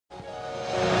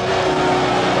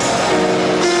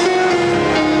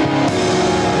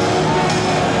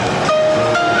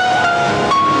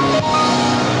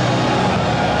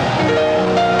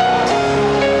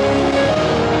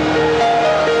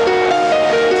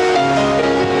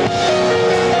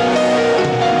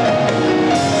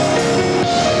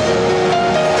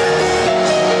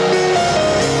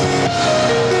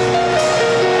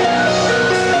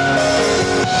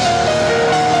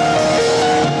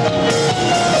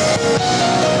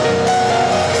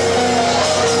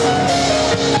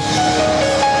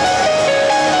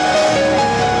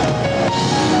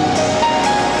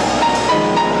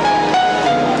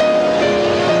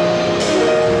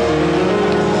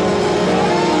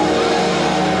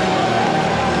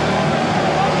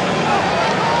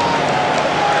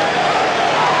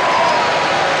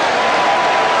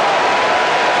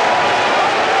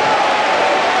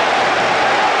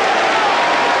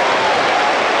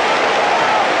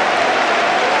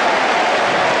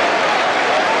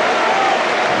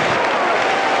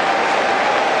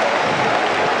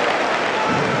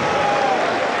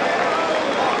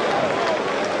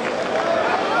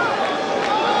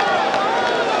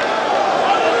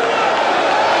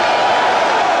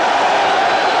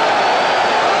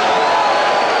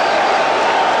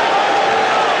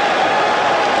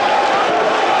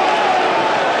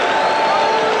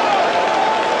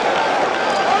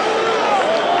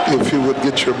would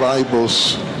get your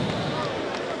Bibles,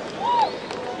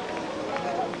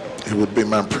 it would be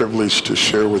my privilege to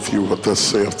share with you what thus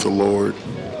saith the Lord.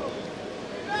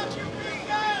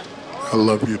 I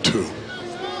love you too.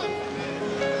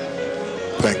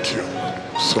 Thank you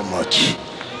so much.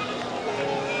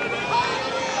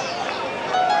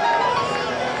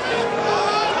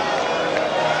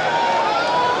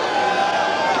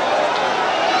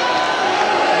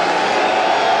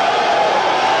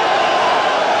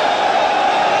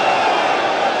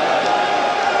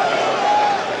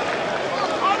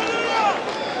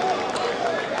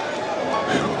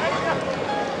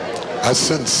 I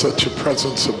sense such a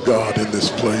presence of God in this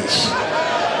place.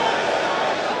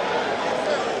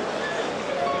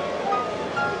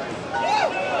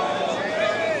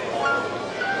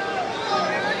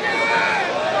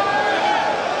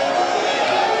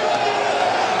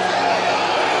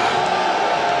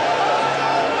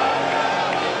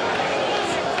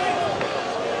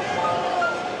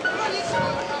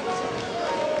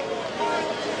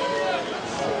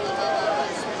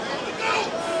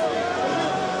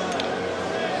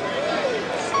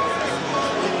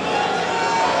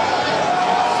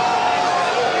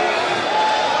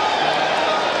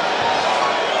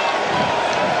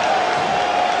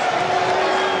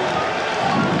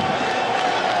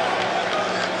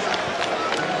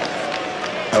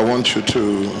 I want you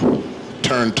to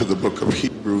turn to the book of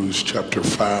Hebrews chapter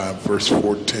 5 verse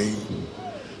 14.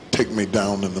 Take me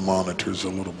down in the monitors a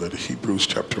little bit. Hebrews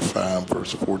chapter 5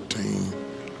 verse 14.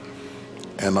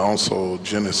 And also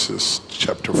Genesis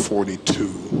chapter 42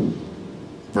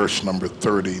 verse number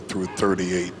 30 through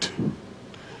 38.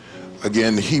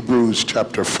 Again, Hebrews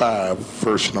chapter 5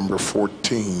 verse number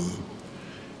 14.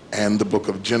 And the book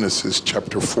of Genesis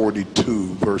chapter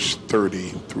 42 verse 30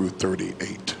 through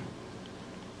 38.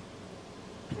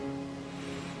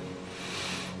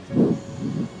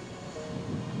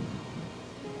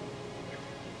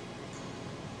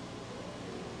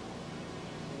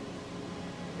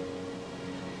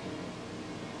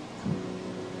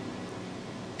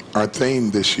 Our theme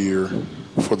this year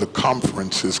for the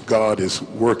conference is God is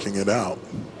working it out.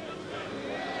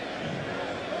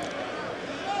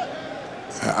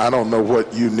 I don't know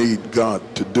what you need God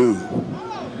to do.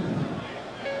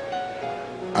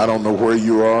 I don't know where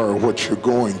you are or what you're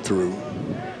going through.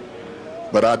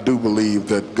 But I do believe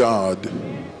that God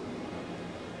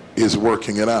is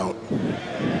working it out.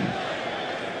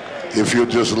 If you'll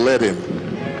just let him,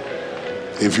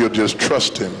 if you'll just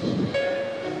trust him,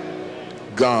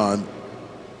 God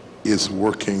is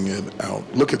working it out.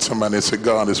 Look at somebody and say,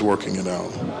 God is working it out.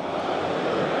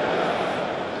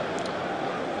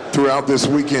 Throughout this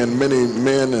weekend, many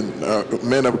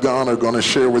men of God are going to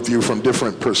share with you from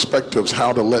different perspectives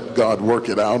how to let God work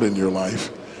it out in your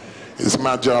life. It's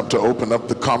my job to open up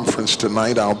the conference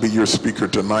tonight. I'll be your speaker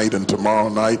tonight and tomorrow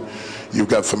night. You've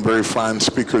got some very fine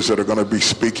speakers that are going to be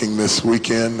speaking this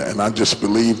weekend, and I just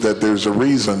believe that there's a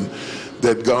reason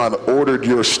that God ordered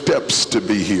your steps to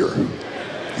be here.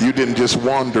 You didn't just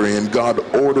wander in. God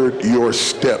ordered your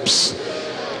steps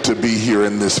to be here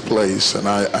in this place, and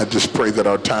I just pray that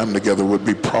our time together would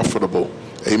be profitable.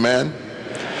 Amen.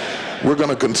 We're going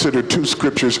to consider two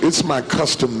scriptures. It's my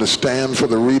custom to stand for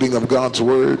the reading of God's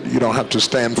word. You don't have to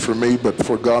stand for me, but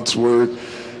for God's word,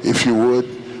 if you would.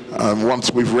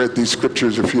 Once we've read these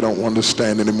scriptures, if you don't want to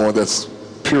stand anymore, that's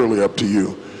purely up to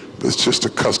you. It's just a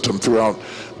custom throughout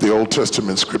the Old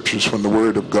Testament scriptures. When the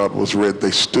word of God was read,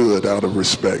 they stood out of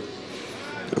respect.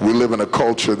 We live in a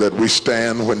culture that we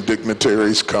stand when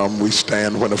dignitaries come, we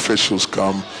stand when officials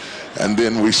come, and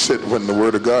then we sit when the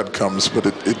word of God comes. But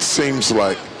it seems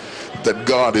like that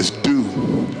God is due.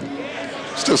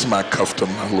 It's just my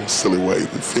custom, my little silly way.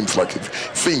 It seems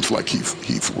like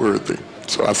he's worthy.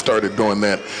 So I started doing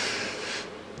that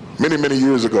many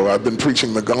years ago. I've been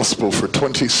preaching the gospel for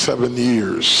 27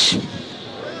 years.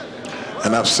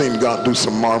 And I've seen God do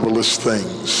some marvelous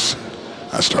things.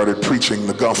 I started preaching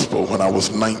the gospel when I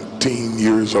was 19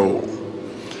 years old.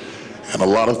 And a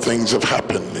lot of things have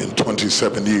happened in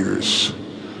 27 years.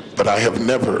 But I have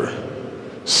never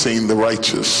seen the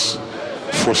righteous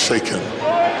forsaken,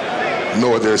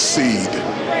 nor their seed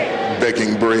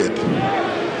begging bread.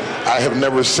 I have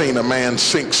never seen a man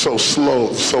sink so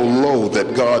low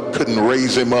that God couldn't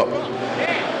raise him up,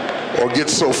 or get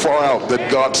so far out that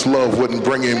God's love wouldn't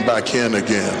bring him back in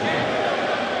again.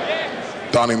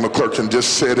 Donnie McClurkin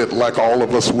just said it like all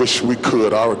of us wish we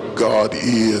could. Our God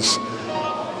is,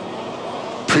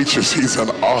 preachers, he's an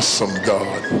awesome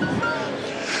God.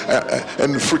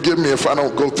 And forgive me if I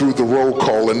don't go through the roll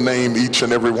call and name each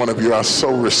and every one of you. I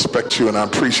so respect you and I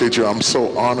appreciate you. I'm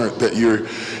so honored that you're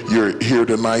here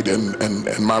tonight,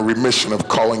 and my remission of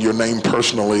calling your name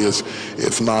personally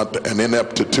it's not an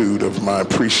ineptitude of my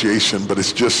appreciation, but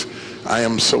it's just I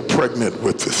am so pregnant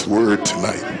with this word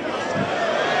tonight.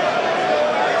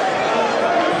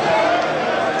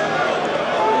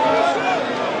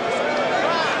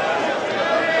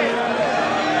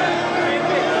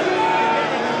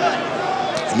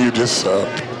 And you just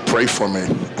pray for me.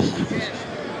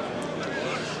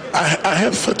 I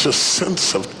have such a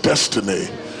sense of destiny.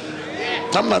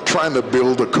 I'm not trying to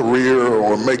build a career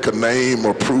or make a name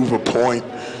or prove a point.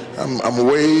 I'm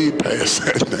way past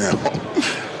that now.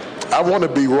 I want to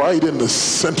be right in the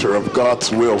center of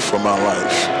God's will for my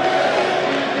life.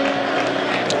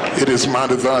 It is my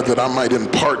desire that I might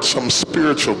impart some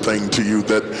spiritual thing to you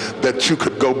that you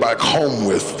could go back home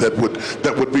with, that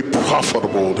would be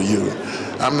profitable to you.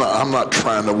 I'm not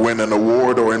trying to win an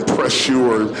award or impress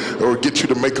you or get you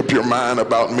to make up your mind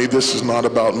about me. This is not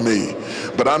about me.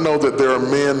 But I know that there are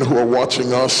men who are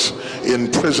watching us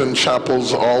in prison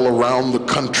chapels all around the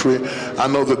country. I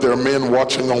know that there are men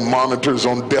watching on monitors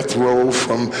on death row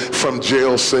from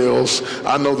jail cells.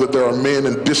 I know that there are men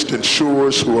in distant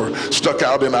shores who are stuck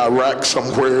out in Iraq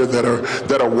somewhere that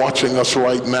are watching us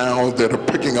right now, that are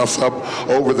picking us up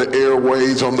over the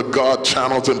airways on the God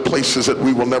channels and places that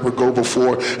we will never go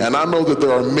before. And I know that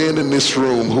there are men in this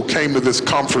room who came to this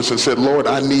conference and said, Lord,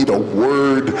 I need a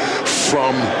word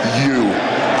from you.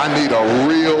 I need a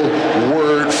real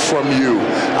word from you.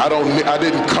 I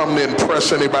didn't come to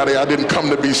impress anybody. I didn't come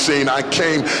to be seen. I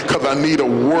came because I need a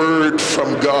word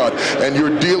from God. And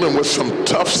you're dealing with some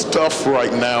tough stuff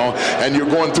right now, and you're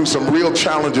going through some real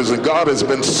challenges, and God has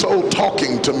been so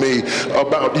talking to me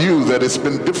about you that it's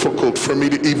been difficult for me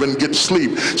to even get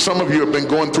sleep. Some of you have been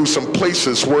going through some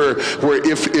places where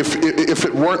if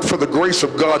it weren't for the grace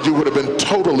of God, you would have been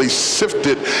totally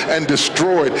sifted and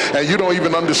destroyed, and you don't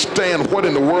even understand what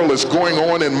in the world is going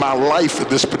on in my life at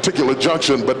this particular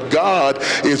junction. But God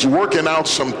is working out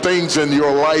some things in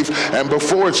your life, and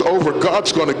before it's over,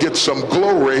 God's going to get some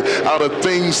glory out of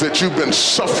things that you've been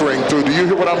suffering through. Do you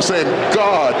hear what I'm saying?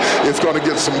 God is going to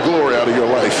get some glory out of your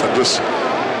life. And just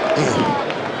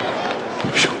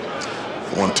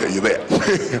I want to tell you that.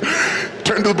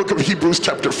 Turn to the book of Hebrews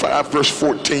chapter 5 verse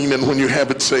 14, and when you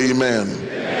have it, say amen.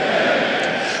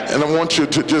 And I want you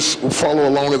to just follow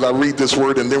along as I read this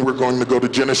word, and then we're going to go to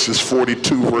Genesis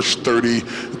 42 verse 30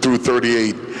 through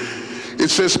 38. It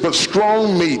says, but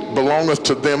strong meat belongeth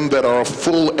to them that are of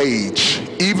full age,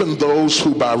 even those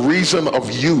who by reason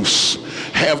of use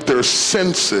have their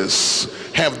senses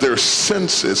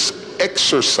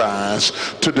exercised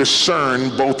to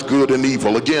discern both good and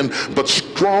evil. Again, but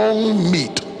strong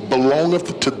meat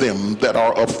belongeth to them that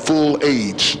are of full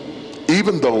age,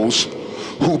 even those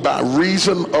who by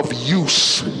reason of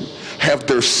use have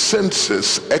their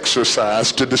senses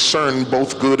exercised to discern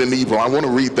both good and evil. I want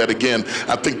to read that again.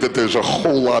 I think that there's a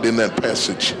whole lot in that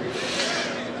passage.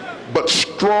 But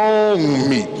strong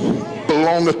meat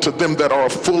belongeth to them that are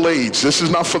of full age. This is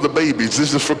not for the babies.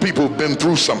 This is for people who've been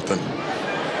through something.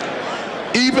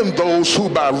 Even those who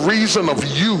by reason of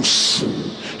use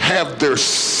have their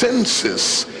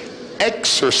senses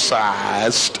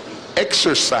exercised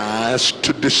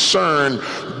to discern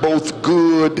both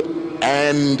good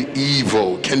and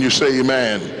evil. Can you say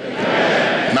amen?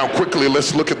 Amen. Now quickly,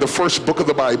 let's look at the first book of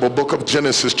the Bible, book of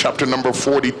Genesis, chapter number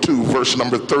 42, verse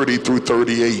number 30 through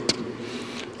 38.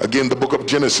 Again, the book of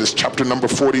Genesis, chapter number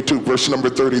 42, verse number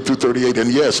 30 through 38.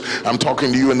 And yes, I'm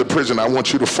talking to you in the prison. I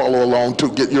want you to follow along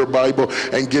too. Get your Bible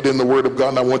and get in the Word of God.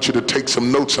 And I want you to take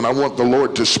some notes. And I want the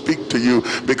Lord to speak to you,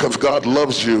 because God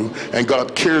loves you and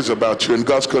God cares about you. And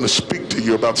God's going to speak to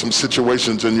you about some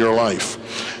situations in your life.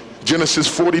 Genesis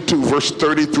 42, verse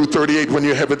 30 through 38. When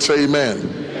you have it, say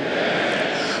amen.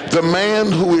 The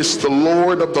man who is the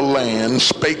Lord of the land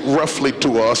spake roughly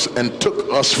to us and took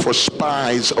us for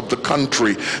spies of the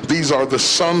country. These are the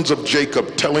sons of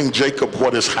Jacob, telling Jacob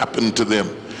what has happened to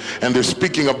them. And they're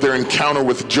speaking of their encounter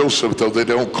with Joseph, though they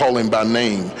don't call him by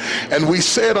name. And we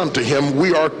said unto him,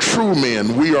 we are true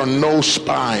men, we are no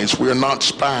spies, we are not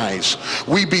spies.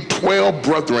 We be 12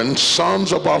 brethren,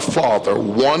 sons of our father,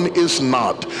 one is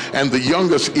not, and the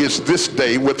youngest is this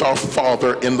day with our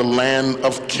father in the land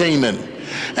of Canaan.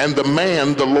 And the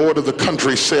man, the lord of the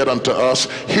country, said unto us,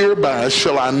 hereby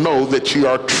shall I know that ye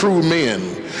are true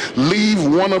men. Leave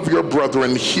one of your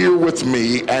brethren here with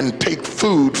me, and take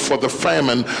food for the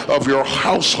famine of your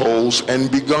households,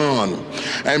 and be gone.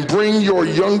 And bring your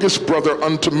youngest brother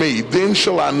unto me. Then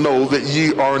shall I know that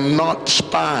ye are not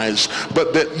spies,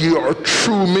 but that ye are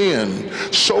true men.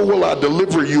 So will I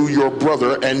deliver you your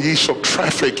brother, and ye shall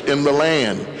traffic in the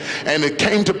land. And it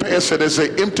came to pass that as they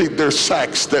emptied their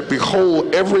sacks, that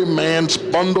behold, every man's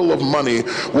bundle of money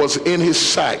was in his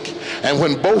sack. And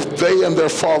when both they and their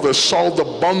father saw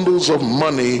the bundles of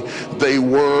money, they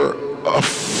were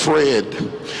afraid.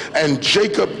 And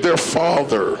Jacob their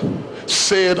father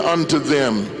said unto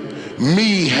them,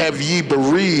 me have ye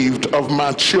bereaved of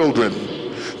my children.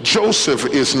 Joseph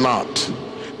is not,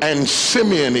 and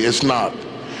Simeon is not,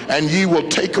 and ye will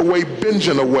take away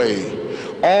Benjamin away.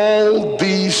 All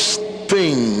these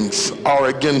things are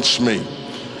against me.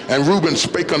 And Reuben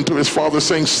spake unto his father,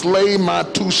 saying, slay my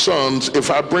two sons,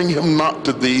 if I bring him not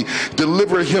to thee.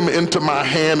 Deliver him into my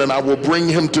hand, and I will bring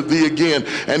him to thee again.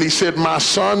 And he said, my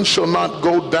son shall not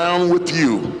go down with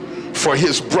you, for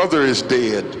his brother is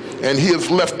dead, and he is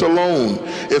left alone.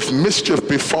 If mischief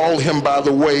befall him by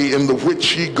the way in the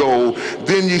which ye go,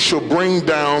 then ye shall bring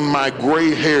down my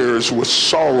gray hairs with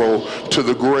sorrow to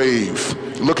the grave.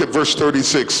 Look at verse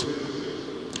 36.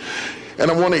 And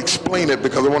I want to explain it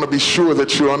because I want to be sure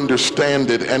that you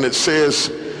understand it. And it says,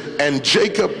 and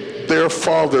Jacob their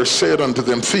father said unto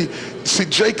them. See,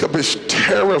 Jacob is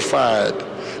terrified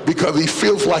because he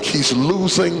feels like he's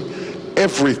losing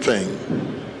everything.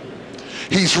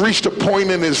 He's reached a point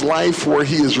in his life where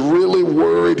he is really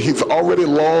worried. He's already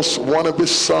lost one of his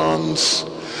sons.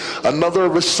 Another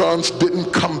of his sons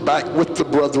didn't come back with the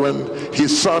brethren.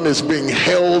 His son is being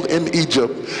held in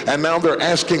Egypt, and now they're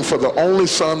asking for the only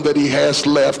son that he has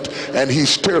left, and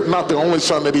he's not the only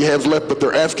son that he has left, but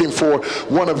they're asking for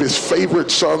one of his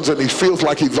favorite sons, and he feels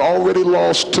like he's already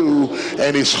lost two,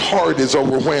 and his heart is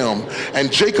overwhelmed.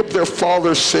 And Jacob their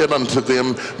father said unto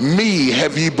them, me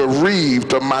have ye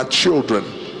bereaved of my children.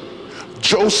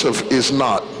 Joseph is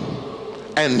not,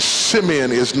 and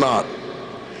Simeon is not.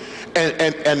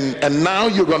 And now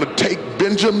you're going to take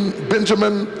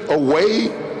Benjamin away.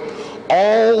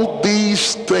 All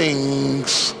these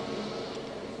things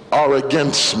are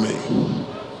against me.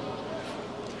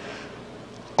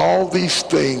 All these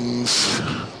things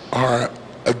are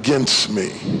against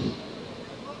me.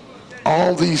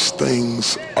 All these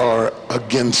things are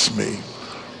against me.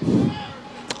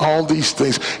 All these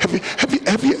things.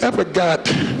 Have you ever got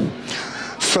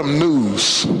some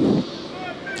news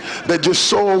that just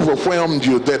so overwhelmed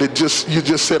you that you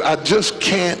just said, I just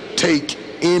can't take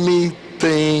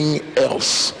anything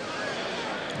else?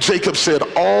 Jacob said,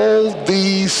 all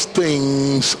these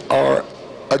things are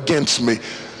against me.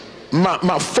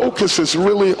 My focus is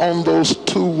really on those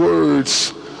two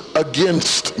words,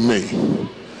 against me.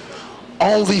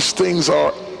 All these things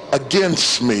are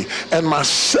against me. And my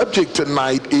subject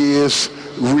tonight is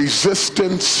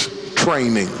resistance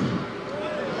training.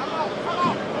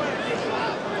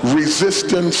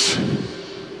 Resistance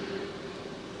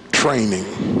training.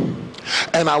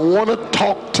 And I want to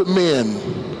talk to men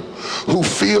who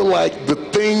feel like the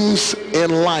things in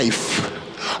life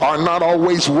are not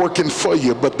always working for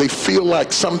you, but they feel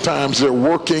like sometimes they're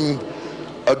working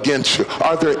against you.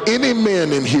 Are there any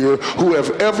men in here who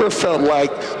have ever felt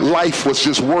like life was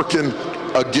just working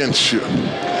against you?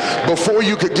 Before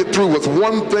you could get through with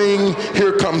one thing,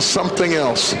 here comes something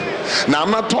else. Now,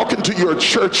 I'm not talking to your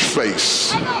church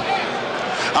face.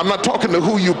 I'm not talking to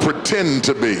who you pretend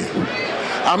to be.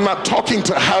 I'm not talking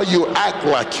to how you act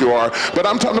like you are, but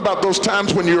I'm talking about those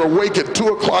times when you're awake at 2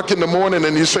 o'clock in the morning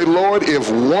and you say, Lord, if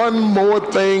one more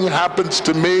thing happens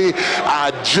to me,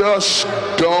 I just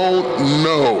don't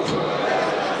know.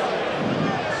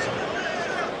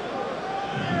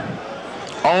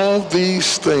 All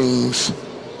these things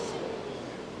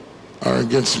are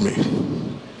against me.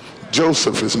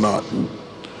 Joseph is not.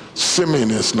 Simeon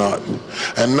is not.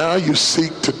 And now you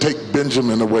seek to take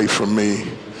Benjamin away from me.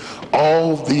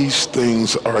 All these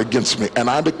things are against me. And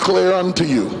I declare unto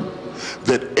you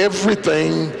that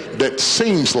everything that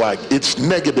seems like it's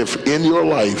negative in your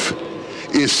life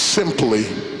is simply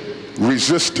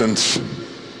resistance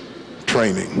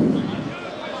training.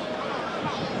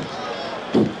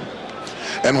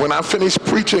 And when I finish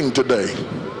preaching today,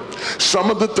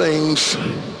 some of the things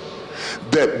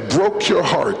that broke your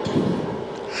heart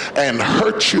and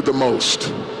hurt you the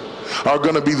most are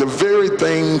going to be the very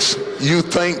things you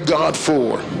thank God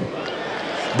for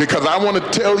Because I want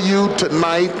to tell you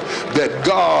tonight that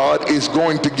God is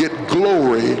going to get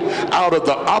glory out of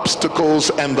the obstacles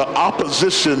and the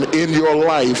opposition in your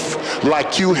life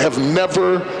like you have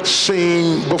never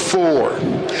seen before.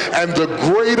 And the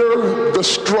greater the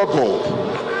struggle,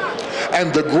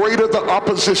 and the greater the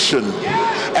opposition,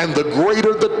 and the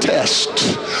greater the test,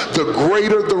 the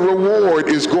greater the reward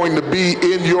is going to be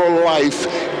in your life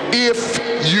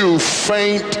if you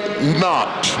faint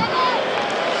not.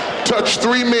 Touch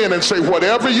 3 men and say,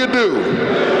 whatever you do,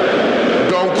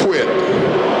 don't quit.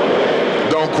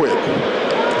 Don't quit.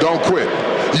 Don't quit.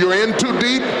 You're in too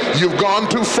deep. You've gone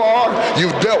too far.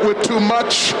 You've dealt with too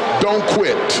much. Don't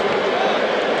quit.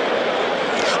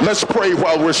 Let's pray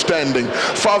while we're standing.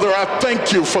 Father, I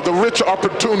thank you for the rich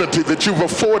opportunity that you've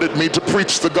afforded me to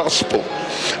preach the gospel.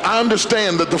 I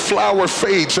understand that the flower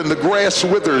fades and the grass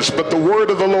withers, but the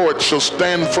word of the Lord shall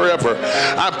stand forever.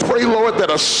 I pray, Lord, that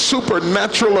a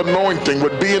supernatural anointing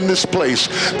would be in this place,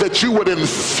 that you would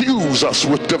infuse us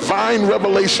with divine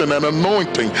revelation and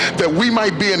anointing, that we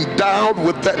might be endowed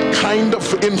with that kind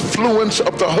of influence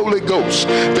of the Holy Ghost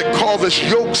that causes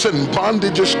yokes and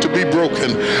bondages to be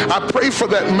broken. I pray for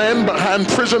that man behind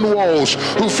prison walls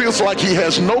who feels like he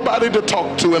has nobody to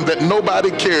talk to and that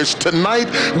nobody cares. Tonight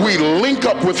we link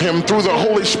up with him through the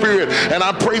Holy Spirit, and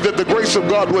I pray that the grace of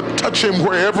God would touch him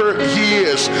wherever he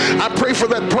is. I pray for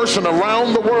that person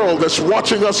around the world that's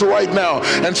watching us right now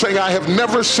and saying, I have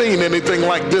never seen anything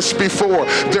like this before.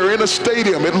 They're in a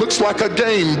stadium. It looks like a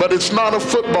game, but it's not a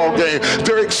football game.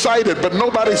 They're excited, but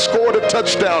nobody scored a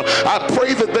touchdown. I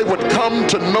pray that they would come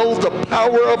to know the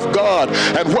power of God,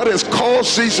 and what has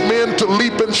caused these men to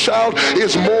leap and shout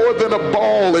is more than a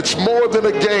ball. It's more than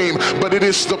a game, but it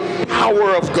is the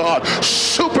power of God.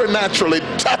 Supernaturally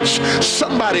touch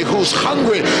somebody who's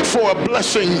hungry for a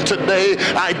blessing today.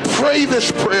 I pray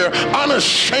this prayer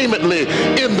unashamedly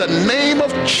in the name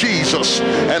of Jesus,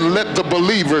 and let the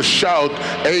believers shout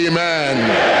amen.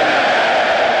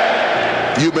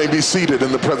 You may be seated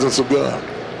in the presence of God.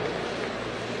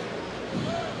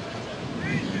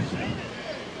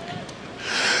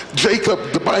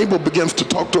 Jacob, the Bible begins to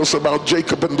talk to us about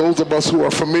Jacob, and those of us who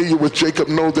are familiar with Jacob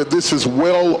know that this is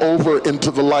well over into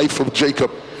the life of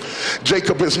Jacob.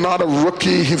 Jacob is not a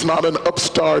rookie. He's not an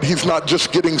upstart. He's not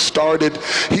just getting started.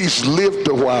 He's lived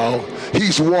a while.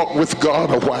 He's walked with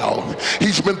God a while.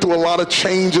 He's been through a lot of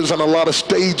changes and a lot of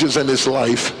stages in his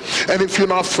life. And if you're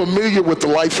not familiar with the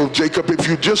life of Jacob, if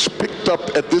you just picked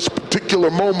up at this particular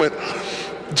moment,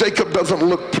 Jacob doesn't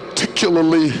look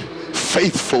particularly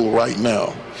faithful right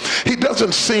now. He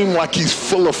doesn't seem like he's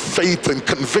full of faith and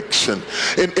conviction.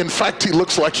 In fact, he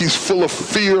looks like he's full of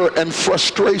fear and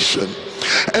frustration.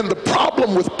 And the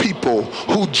problem with people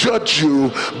who judge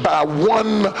you by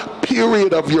one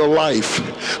period of your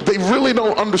life, they really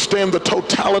don't understand the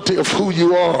totality of who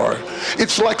you are.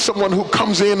 It's like someone who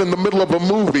comes in the middle of a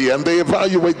movie and they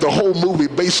evaluate the whole movie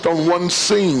based on one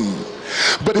scene.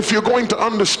 But if you're going to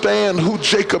understand who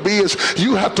Jacob is,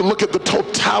 you have to look at the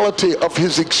totality of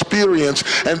his experience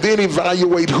and then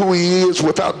evaluate who he is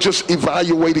without just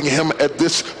evaluating him at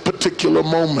this particular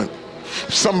moment.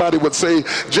 Somebody would say,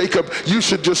 Jacob, you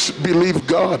should just believe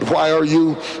God. Why are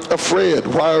you afraid?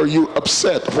 Why are you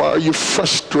upset? Why are you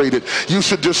frustrated? You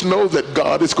should just know that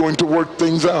God is going to work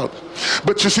things out.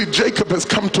 But you see, Jacob has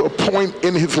come to a point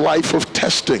in his life of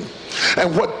testing.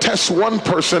 And what tests one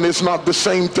person is not the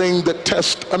same thing that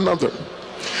tests another.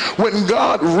 When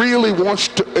God really wants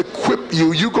to equip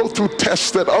you, you go through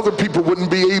tests that other people wouldn't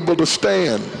be able to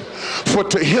stand. For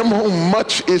to him whom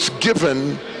much is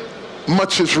given,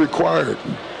 much is required.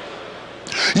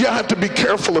 You have to be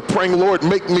careful of praying, Lord,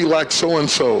 make me like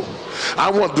so-and-so.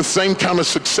 I want the same kind of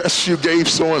success you gave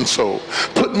so-and-so.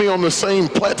 Put me on the same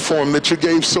platform that you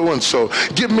gave so-and-so.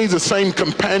 Give me the same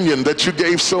companion that you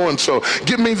gave so-and-so.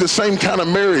 Give me the same kind of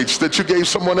marriage that you gave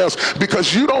someone else,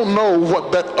 because you don't know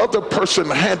what that other person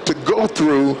had to go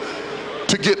through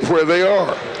to get where they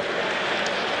are.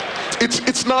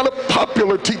 It's not a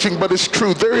popular teaching, but it's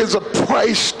true. There is a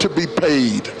price to be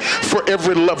paid for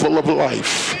every level of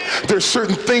life. There's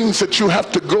certain things that you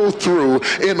have to go through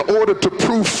in order to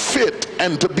prove fit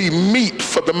and to be meet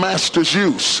for the master's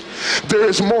use. There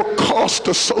is more cost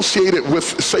associated with,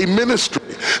 say,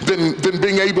 ministry than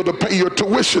being able to pay your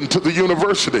tuition to the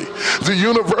university. The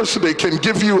university can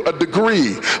give you a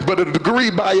degree, but a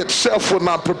degree by itself will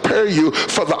not prepare you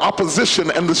for the opposition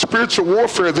and the spiritual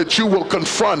warfare that you will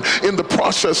confront in the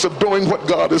process of doing what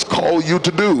God has called you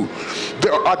to do.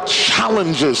 There are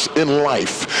challenges in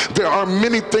life. There are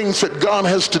many things that God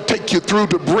has to take you through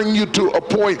to bring you to a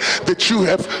point that you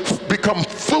have become become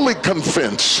fully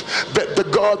convinced that the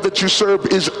God that you serve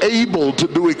is able to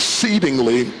do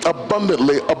exceedingly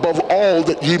abundantly above all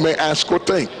that ye may ask or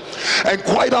think. And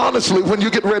quite honestly, when you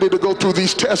get ready to go through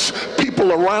these tests,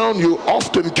 people around you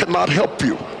often cannot help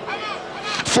you.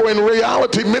 For in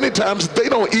reality, many times they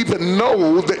don't even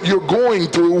know that you're going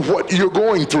through what you're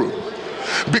going through.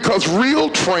 Because real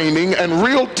training and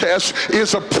real tests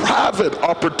is a private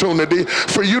opportunity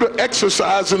for you to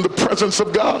exercise in the presence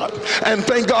of God. And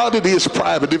thank God it is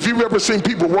private. If you've ever seen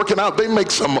people working out, they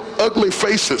make some ugly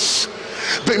faces.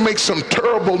 They make some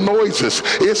terrible noises.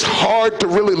 It's hard to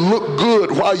really look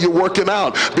good while you're working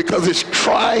out because it's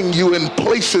trying you in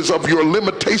places of your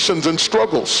limitations and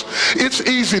struggles. It's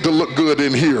easy to look good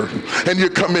in here. And you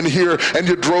come in here and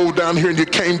you drove down here and you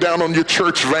came down on your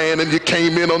church van and you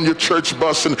came in on your church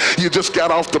bus and you just got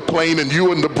off the plane and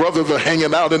you and the brothers are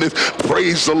hanging out and it's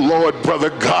praise the Lord, brother,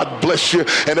 God bless you.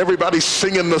 And everybody's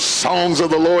singing the songs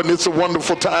of the Lord and it's a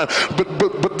wonderful time.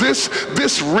 But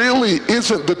this really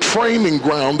isn't the training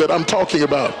ground that I'm talking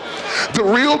about. The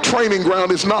real training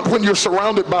ground is not when you're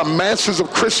surrounded by masses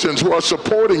of Christians who are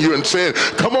supporting you and saying,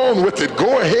 come on with it,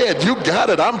 go ahead, you got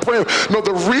it, I'm praying. No,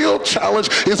 the real challenge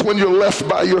is when you're left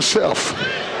by yourself.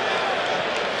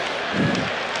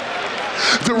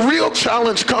 The real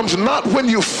challenge comes not when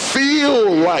you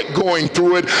feel like going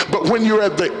through it, but when you're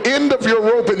at the end of your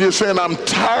rope and you're saying, I'm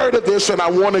tired of this and I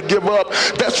want to give up.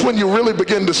 That's when you really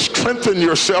begin to strengthen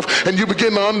yourself and you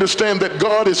begin to understand that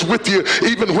God is with you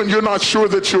even when you're not sure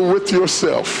that you're with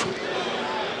yourself.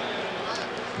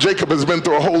 Jacob has been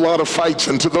through a whole lot of fights,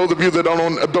 and to those of you that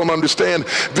don't understand,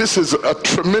 this is a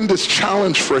tremendous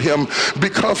challenge for him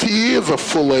because he is a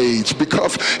full age,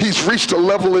 because he's reached a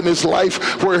level in his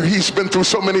life where he's been through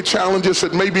so many challenges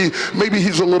that maybe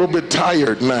he's a little bit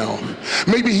tired now.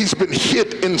 Maybe he's been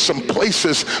hit in some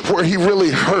places where he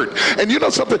really hurt. And you know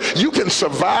something? You can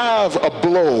survive a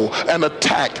blow, an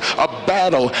attack, a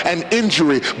battle, an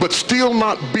injury, but still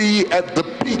not be at the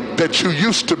peak that you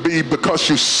used to be because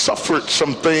you suffered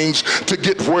some things to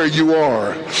get where you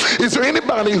are. Is there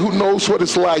anybody who knows what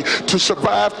it's like to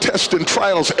survive tests and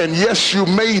trials, and yes, you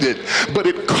made it, but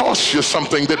it cost you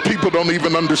something that people don't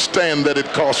even understand that it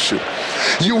cost you?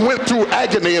 You went through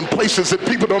agony in places that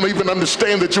people don't even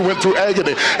understand that you went through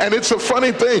agony. And it's a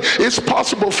funny thing. It's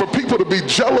possible for people to be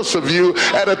jealous of you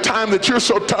at a time that you're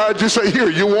so tired, you say, here,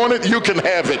 you want it? You can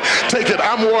have it. Take it.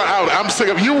 I'm wore out. I'm sick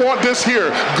of it. You want this? Here.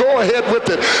 Go ahead with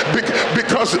it.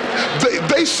 Because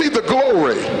they see the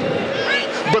glory,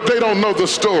 but they don't know the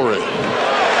story.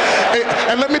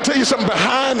 And let me tell you something,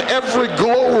 behind every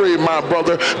glory, my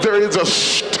brother, there is a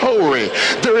story,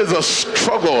 there is a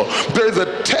struggle, there is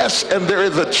a test, and there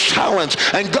is a challenge.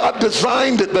 And God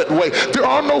designed it that way. There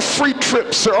are no free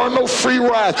trips, there are no free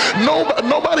rides.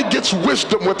 Nobody gets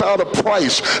wisdom without a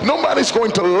price. Nobody's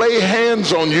going to lay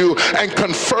hands on you and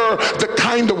confer the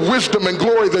kind of wisdom and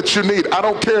glory that you need. I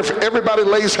don't care if everybody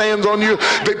lays hands on you,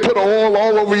 they put oil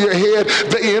all over your head,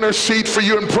 they intercede for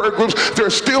you in prayer groups.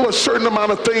 There's still a certain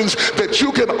amount of things that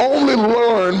you can only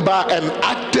learn by an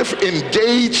active,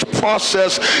 engaged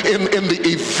process in the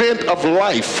event of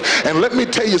life. And let me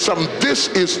tell you something, this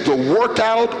is the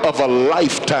workout of a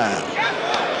lifetime.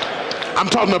 I'm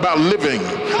talking about living.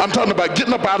 I'm talking about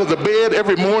getting up out of the bed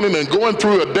every morning and going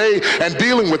through a day and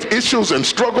dealing with issues and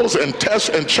struggles and tests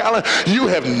and challenge. You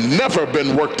have never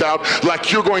been worked out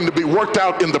like you're going to be worked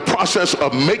out in the process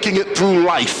of making it through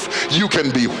life. You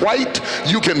can be white,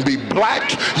 you can be black,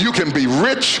 you can be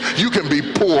rich, you can be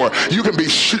poor, you can be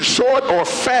short or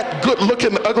fat, good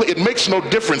looking, ugly. It makes no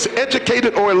difference.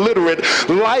 Educated or illiterate,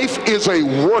 life is a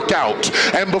workout.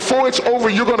 And before it's over,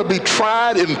 you're going to be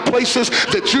tried in places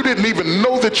that you didn't even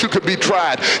know that you could be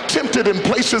tried, tempted in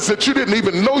places that you didn't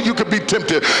even know you could be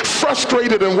tempted,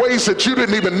 frustrated in ways that you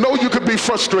didn't even know you could be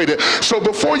frustrated. So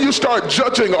before you start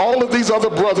judging all of these other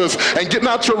brothers and getting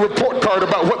out your report card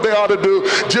about what they ought to do,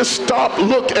 just stop,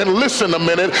 look, and listen a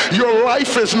minute. Your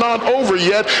life is not over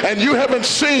yet, and you haven't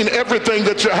seen everything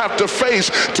that you have to face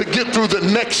to get through the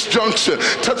next junction.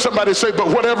 Touch somebody and say, but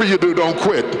whatever you do, don't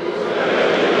quit.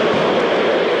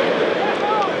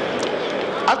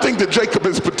 I think that Jacob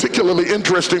is particularly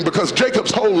interesting because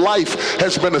Jacob's whole life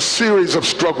has been a series of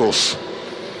struggles.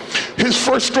 His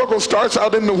first struggle starts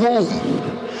out in the womb.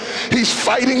 He's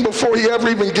fighting before he ever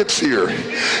even gets here.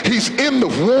 He's in the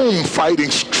womb fighting,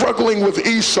 struggling with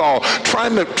Esau,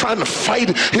 trying to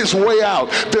fight his way out.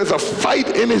 There's a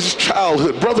fight in his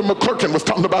childhood. Brother McClurkin was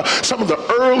talking about some of the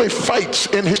early fights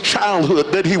in his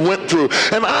childhood that he went through.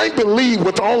 And I believe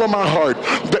with all of my heart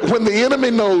that when the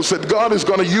enemy knows that God is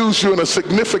going to use you in a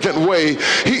significant way,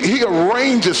 he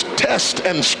arranges tests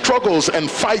and struggles and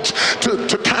fights to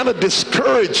kind of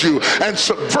discourage you and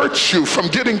subvert you from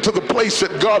getting to the place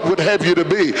that God would have you to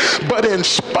be. But in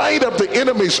spite of the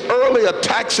enemy's early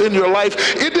attacks in your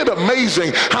life, isn't it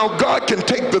amazing how God can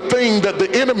take the thing that the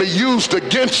enemy used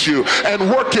against you and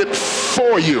work it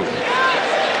for you?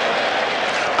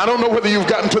 I don't know whether you've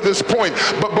gotten to this point,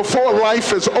 but before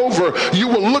life is over, you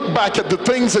will look back at the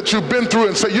things that you've been through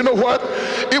and say, you know what?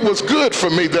 It was good for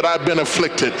me that I've been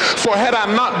afflicted. For had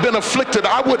I not been afflicted,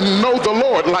 I wouldn't know the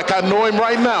Lord like I know him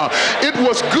right now. It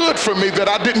was good for me that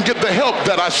I didn't get the help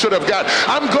that I should have got.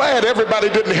 I'm glad everybody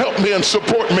didn't help me and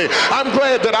support me. I'm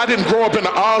glad that I didn't grow up in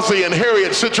an Ozzie and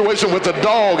Harriet situation with a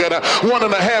dog and a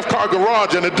 1.5 car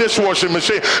garage and a dishwashing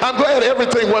machine. I'm glad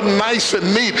everything wasn't nice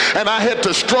and neat and I had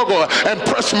to struggle and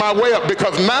press my way up,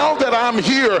 because now that I'm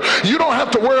here, you don't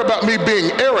have to worry about me being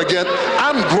arrogant.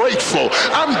 I'm grateful.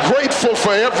 I'm grateful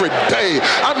for every day.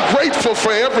 I'm grateful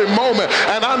for every moment.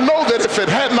 And I know that if it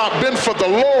had not been for the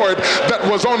Lord that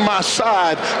was on my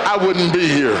side, I wouldn't be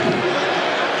here.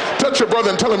 Touch your brother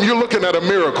and tell him, you're looking at a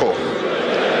miracle.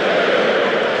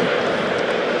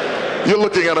 You're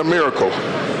looking at a miracle.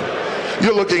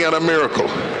 You're looking at a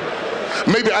miracle.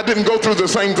 Maybe I didn't go through the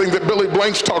same thing that Billy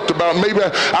Blanks talked about. Maybe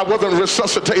I wasn't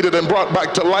resuscitated and brought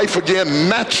back to life again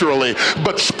naturally,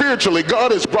 but spiritually,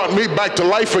 God has brought me back to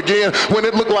life again when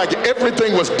it looked like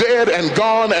everything was dead and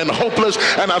gone and hopeless,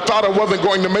 and I thought I wasn't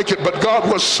going to make it, but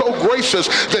God was so gracious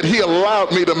that he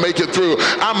allowed me to make it through.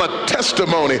 I'm a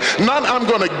testimony. Not I'm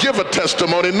going to give a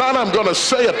testimony, not I'm going to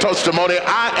say a testimony.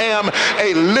 I am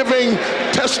a living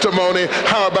testimony.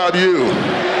 How about you?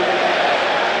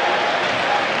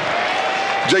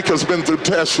 Jacob's been through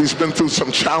tests. He's been through some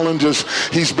challenges.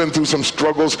 He's been through some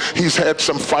struggles. He's had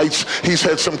some fights. He's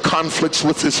had some conflicts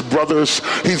with his brothers.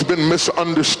 He's been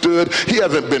misunderstood. He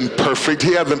hasn't been perfect.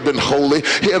 He hasn't been holy.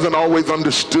 He hasn't always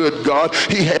understood God.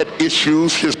 He had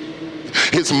issues.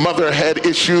 His mother had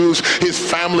issues. His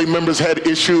family members had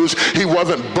issues. He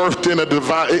wasn't birthed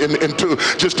into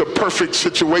just a perfect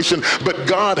situation, but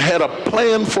God had a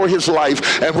plan for his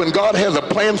life. And when God has a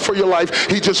plan for your life,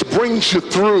 he just brings you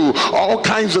through all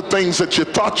kinds of things that you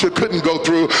thought you couldn't go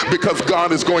through, because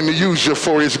God is going to use you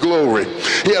for his glory.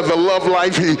 He has a love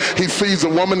life. He sees a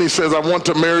woman. He says, I want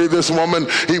to marry this woman.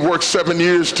 He works 7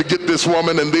 years to get this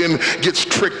woman and then gets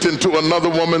tricked into another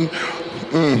woman.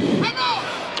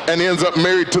 And he ends up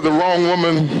married to the wrong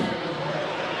woman.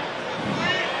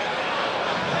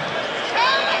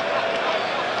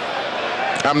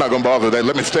 I'm not going to bother that.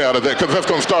 Let me stay out of that, because that's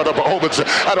going to start up a whole bunch of,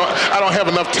 I don't have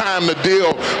enough time to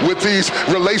deal with these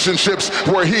relationships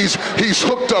where he's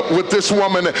hooked up with this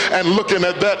woman and looking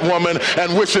at that woman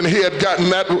and wishing he had gotten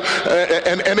that,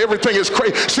 and everything is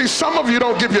crazy. See, some of you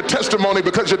don't give your testimony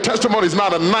because your testimony is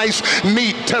not a nice,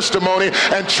 neat testimony,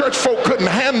 and church folk couldn't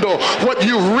handle what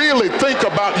you really think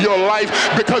about your life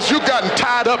because you've gotten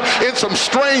tied up in some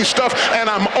strange stuff, and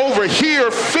I'm over here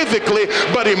physically,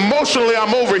 but emotionally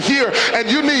I'm over here.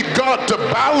 And you need God to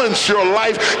balance your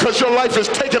life, because your life is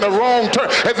taking a wrong turn.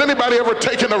 Has anybody ever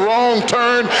taken a wrong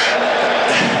turn?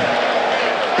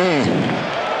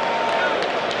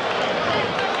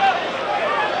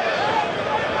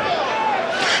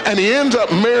 And he ends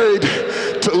up married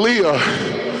to Leah,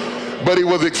 but he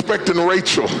was expecting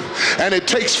Rachel. And it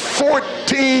takes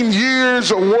 14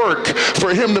 years of work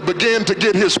for him to begin to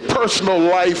get his personal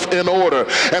life in order.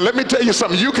 And let me tell you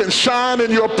something, you can shine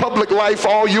in your public life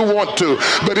all you want to,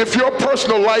 but if your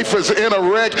personal life is in a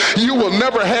wreck, you will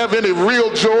never have any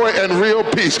real joy and real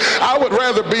peace. I would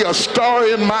rather be a star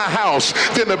in my house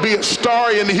than to be a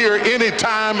star in here any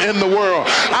time in the world.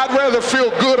 I'd rather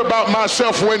feel good about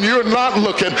myself when you're not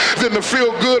looking than to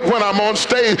feel good when I'm on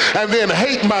stage and then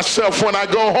hate myself when I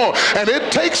go home. And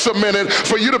it takes a minute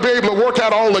for you to be able to work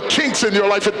out all the kinks in your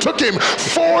life. It took him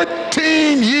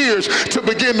 14 years to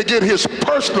begin to get his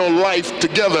personal life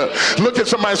together. Look at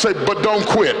somebody and say, but don't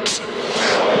quit.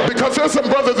 Because there's some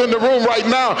brothers in the room right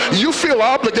now, you feel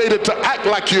obligated to act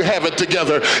like you have it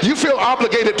together. You feel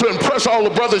obligated to impress all the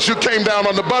brothers you came down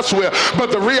on the bus with.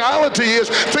 But the reality is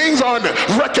things aren't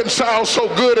reconciled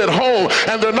so good at home,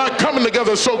 and they're not coming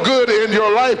together so good in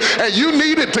your life. And you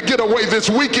needed to get away this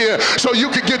weekend so you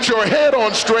could get your head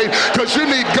on straight, because you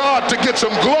need God to get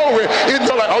some glory in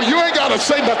your life. Oh, you ain't got to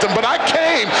say nothing, but I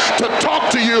came to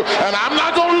talk to you, and I'm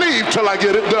not going to leave till I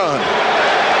get it done.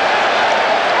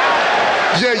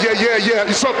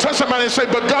 Yeah. So touch somebody and say,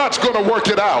 but God's going to work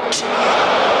it out.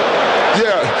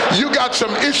 Yeah, you got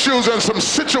some issues and some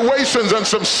situations and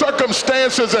some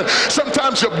circumstances, and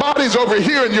sometimes your body's over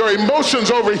here and your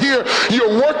emotions over here.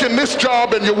 You're working this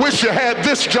job and you wish you had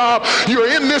this job. You're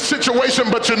in this situation,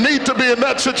 but you need to be in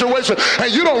that situation,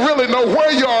 and you don't really know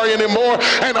where you are anymore,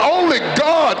 and only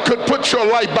God could put your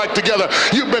life back together.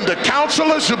 You've been to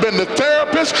counselors, you've been to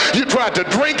therapists, you tried to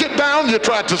drink it down, you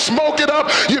tried to smoke it up,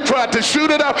 you tried to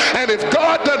shoot it up, and if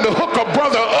God doesn't hook a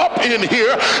brother up in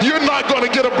here, you're not going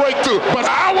to get a breakthrough. But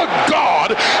our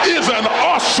God is an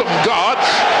awesome God.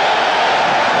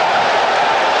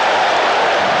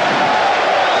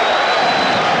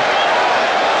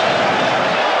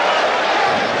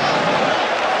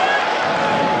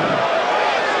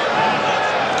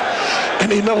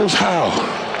 And he knows how.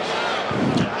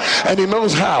 And he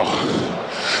knows how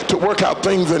to work out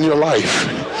things in your life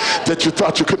that you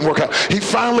thought you couldn't work out. He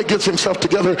finally gets himself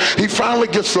together. He finally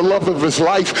gets the love of his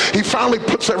life. He finally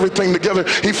puts everything together.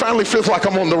 He finally feels like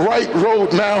I'm on the right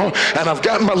road now, and I've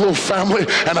got my little family,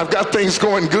 and I've got things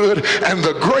going good. And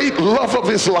the great love of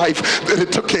his life that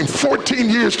it took him 14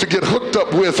 years to get hooked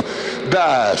up with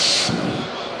dies.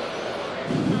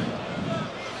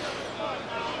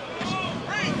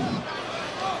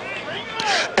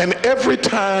 And every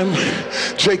time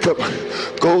Jacob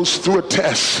goes through a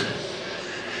test,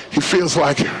 he feels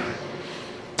like,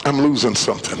 I'm losing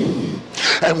something.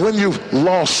 And when you've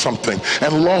lost something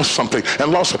and lost something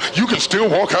and lost something, you can still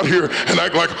walk out here and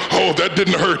act like, oh, that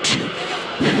didn't hurt.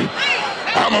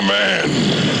 I'm a man.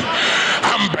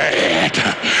 I'm bad.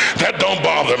 That don't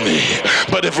bother me.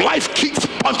 But if life keeps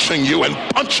punching you and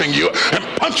punching you and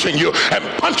punching you and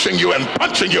punching you and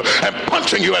punching you and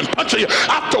punching you and punching you,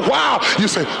 after a while you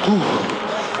say, ooh,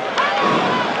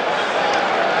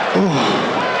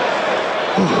 ooh.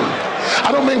 I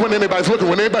don't mean when anybody's looking.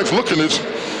 When anybody's looking, it's,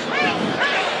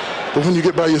 but when you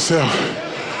get by yourself,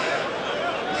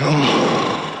 oh.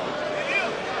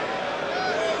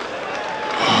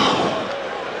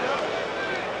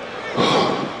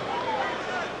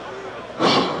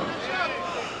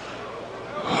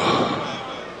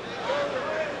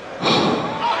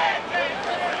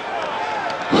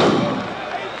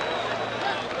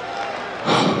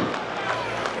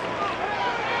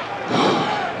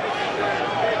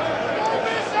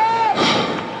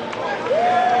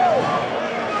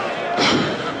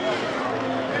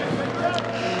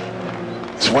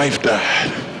 His wife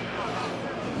died.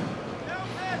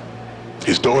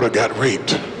 His daughter got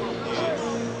raped.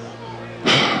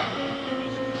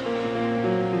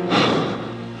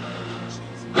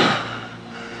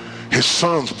 His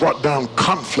sons brought down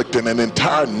conflict in an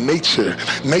entire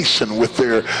nation with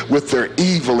their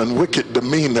evil and wicked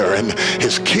demeanor, and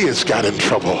his kids got in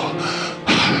trouble.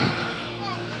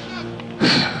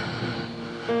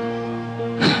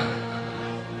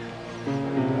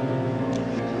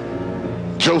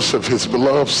 Joseph, his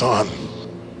beloved son,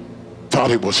 thought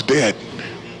he was dead.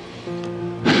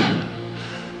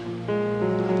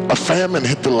 A famine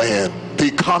hit the land. The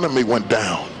economy went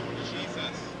down.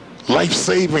 Life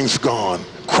savings gone.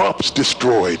 Crops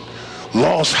destroyed.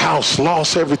 Lost house,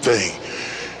 lost everything.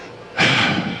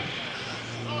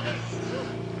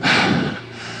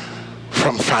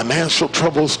 From financial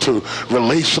troubles to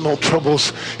relational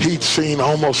troubles, he'd seen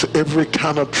almost every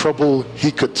kind of trouble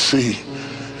he could see.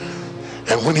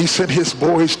 And when he sent his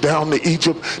boys down to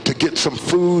Egypt to get some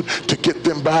food, to get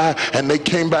them by, and they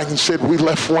came back and said, we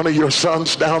left one of your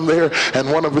sons down there,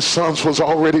 and one of his sons was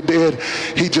already dead,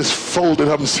 he just folded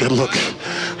up and said, look,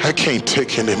 I can't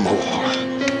take anymore.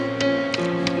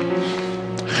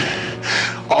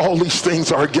 All these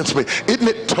things are against me. Isn't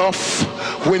it tough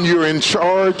when you're in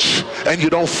charge and you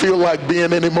don't feel like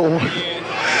being anymore?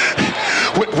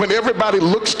 When everybody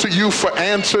looks to you for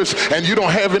answers and you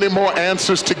don't have any more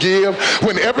answers to give,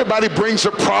 when everybody brings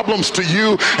their problems to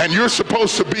you and you're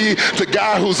supposed to be the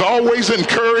guy who's always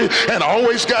encouraged and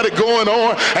always got it going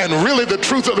on, and really the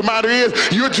truth of the matter is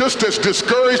you're just as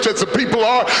discouraged as the people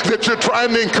are that you're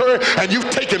trying to encourage, and you've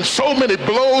taken so many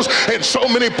blows in so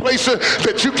many places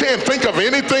that you can't think of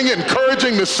anything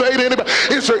encouraging to say to anybody.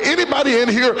 Is there anybody in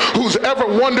here who's ever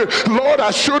wondered, Lord,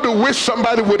 I sure do wish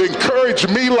somebody would encourage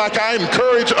me like I encourage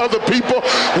other people?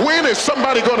 When is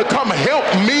somebody going to come help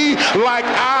me like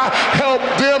I help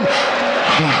them?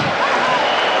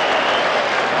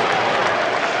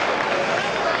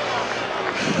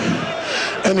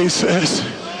 And he says,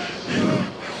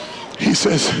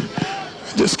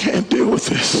 I just can't deal with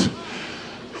this.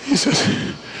 He says,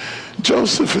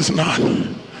 Joseph is not,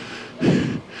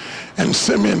 and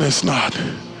Simeon is not,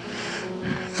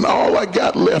 and all I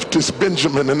got left is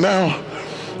Benjamin, and now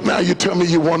Now you tell me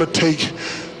you want to take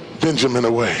Benjamin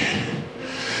away.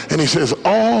 And he says,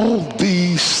 all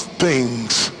these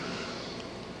things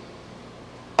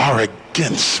are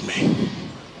against me.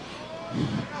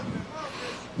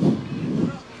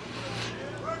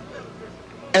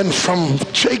 And from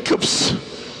Jacob's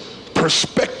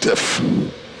perspective,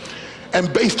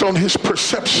 and based on his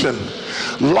perception,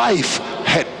 life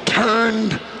had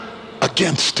turned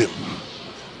against him.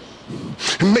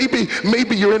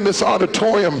 Maybe you're in this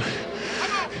auditorium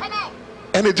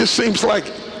and it just seems like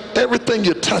everything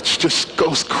you touch just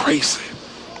goes crazy.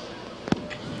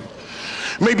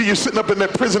 Maybe you're sitting up in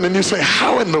that prison and you say,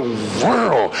 how in the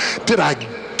world did I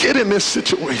get in this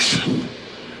situation?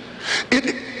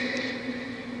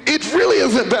 It really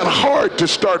isn't that hard to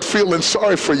start feeling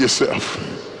sorry for yourself.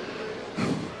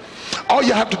 All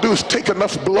you have to do is take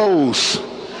enough blows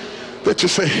that you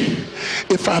say,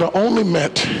 if I'd have only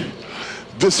met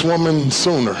this woman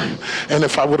sooner, and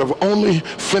if I would have only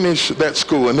finished that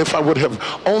school, and if I would have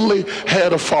only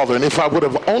had a father, and if I would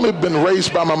have only been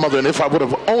raised by my mother, and if I would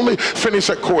have only finished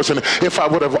that course, and if I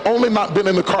would have only not been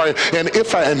in the car,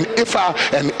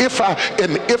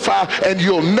 and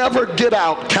you'll never get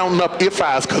out counting up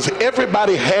if-I's, because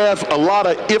everybody has a lot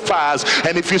of if-I's,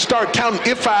 and if you start counting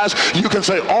if-I's, you can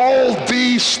say, all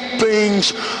these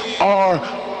things are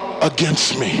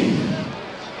against me.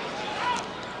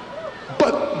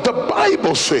 But the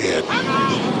Bible said,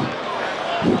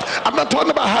 I'm not talking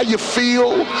about how you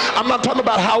feel. I'm not talking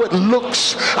about how it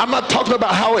looks. I'm not talking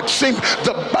about how it seems.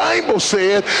 The Bible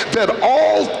said that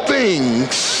all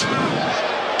things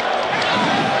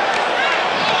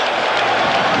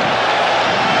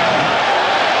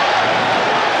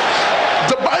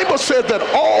said that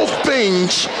all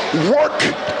things work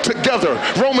together.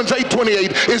 Romans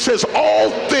 8:28, it says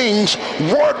all things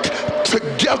work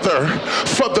together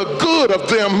for the good of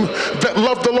them that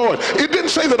love the Lord. It didn't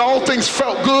say that all things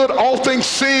felt good, all things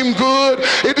seemed good.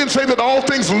 It didn't say that all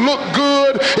things looked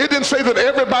good. It didn't say that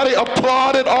everybody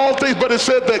applauded all things, but it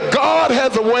said that God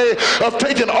has a way of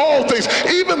taking all things,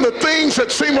 even the things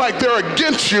that seem like they're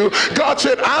against you. God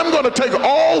said, I'm going to take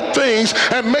all things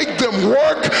and make them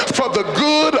work for the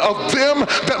good of them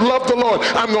that love the Lord.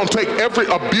 I'm going to take every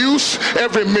abuse,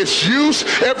 every misuse,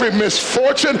 every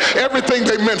misfortune, everything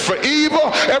they meant for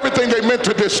evil, everything they meant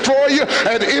to destroy you,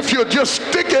 and if you just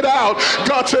stick it out,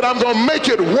 God said, I'm going to make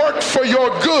it work for your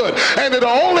good. And it'll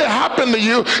only happen to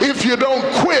you if you don't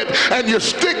quit and you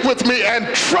stick with me and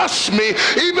trust me,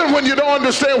 even when you don't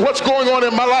understand what's going on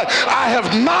in my life. I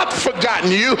have not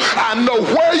forgotten you. I know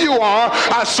where you are.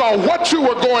 I saw what you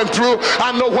were going through.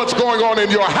 I know what's going on in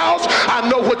your house. I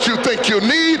know what you think you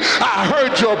need. I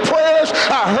heard your prayers.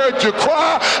 I heard you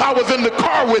cry. I was in the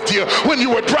car with you when you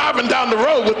were driving down the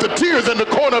road with the tears in the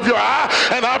corner of your eye.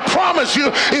 And I promise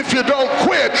you, if you don't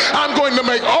quit, I'm going to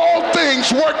make all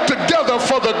things work together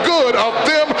for the good of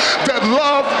them that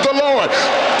love the Lord.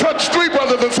 Touch three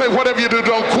brothers and say, whatever you do,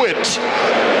 don't quit.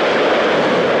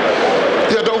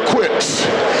 Yeah, don't quit.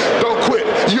 Don't quit.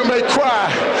 You may cry,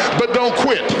 but don't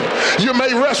quit. You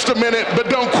may rest a minute, but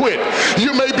don't quit.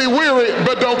 You may be weary,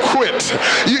 but don't quit.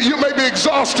 You may be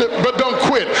exhausted, but don't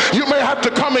quit. You may have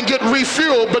to come and get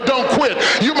refueled, but don't quit.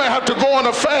 You may have to go on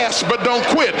a fast, but don't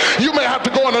quit. You may have to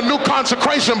go on a new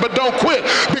consecration, but don't quit,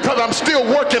 because I'm still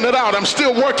working it out. I'm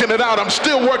still working it out. I'm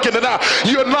still working it out.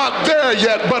 You're not there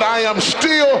yet, but I am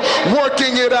still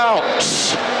working it out.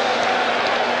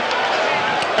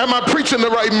 Am I preaching the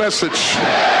right message?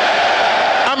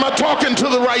 Am I talking to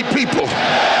the right people?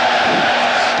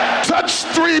 Touch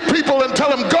three people and tell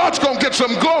them God's going to get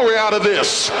some glory out of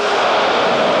this.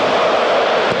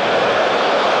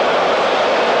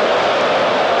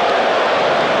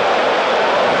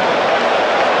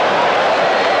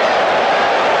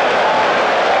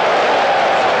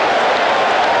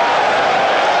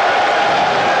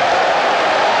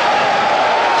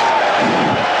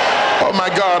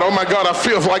 Oh my God, I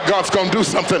feel like God's going to do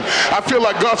something. I feel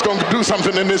like God's going to do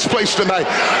something in this place tonight.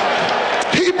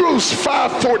 Hebrews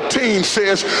 5:14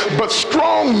 says, but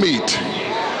strong meat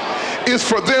is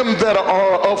for them that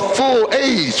are of full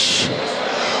age,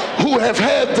 who have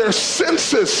had their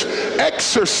senses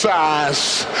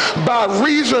exercised by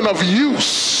reason of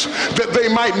use, that they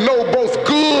might know both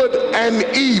good and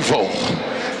evil.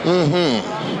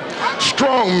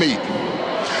 Strong meat.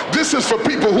 This is for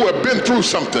people who have been through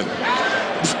something.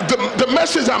 The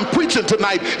message I'm preaching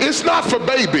tonight is not for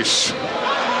babies.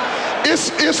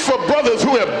 It's for brothers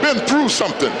who have been through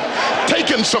something,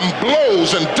 taken some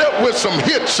blows and dealt with some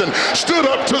hits and stood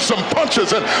up to some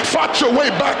punches and fought your way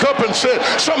back up and said,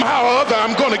 somehow or other,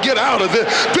 I'm going to get out of this.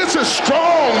 This is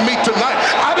strong meat tonight.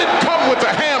 I didn't come with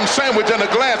a ham sandwich and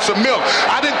a glass of milk.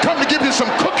 I didn't come to give you some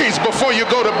cookies before you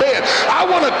go to bed. I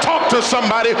want to talk to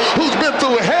somebody who's been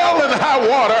through hell and high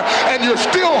water, and you're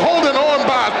still holding on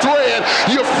by a thread.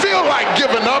 You feel like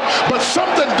giving up, but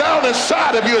something down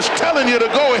inside of you is telling you to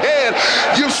go ahead.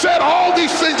 You said all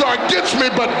these things are against me,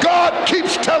 but God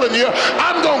keeps telling you,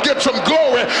 I'm going to get some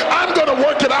glory. I'm going to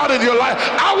work it out in your life.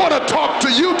 I want to talk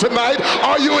to you tonight.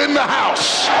 Are you in the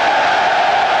house?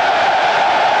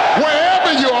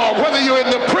 Wherever you are, whether you're in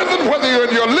the prison, whether you're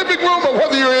in your living room, or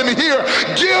whether you're in here,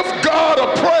 give God a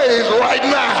praise right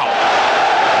now.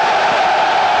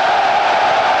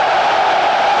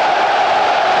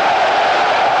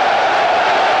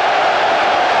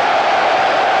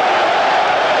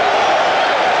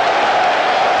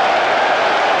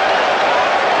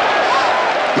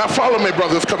 Now follow me,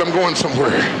 brothers, because I'm going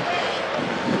somewhere.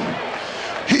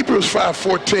 Hebrews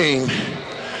 5:14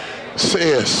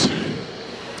 says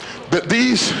that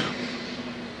these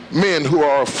men who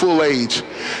are of full age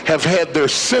have had their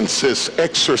senses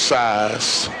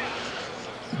exercised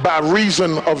by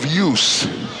reason of use,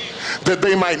 that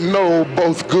they might know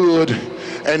both good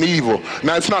and evil.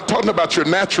 Now, it's not talking about your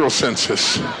natural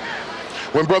senses.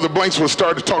 When Brother Blanks was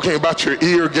started talking about your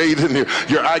ear gate and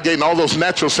your eye gate and all those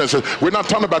natural senses, we're not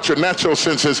talking about your natural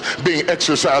senses being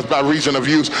exercised by reason of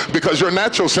use, because your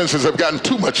natural senses have gotten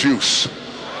too much use.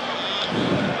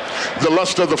 The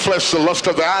lust of the flesh, the lust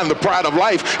of the eye, and the pride of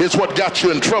life is what got you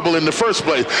in trouble in the first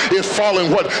place. It's following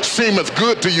what seemeth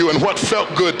good to you and what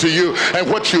felt good to you, and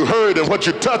what you heard and what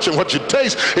you touch and what you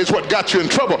taste is what got you in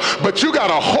trouble. But you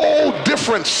got a whole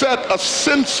different set of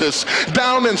senses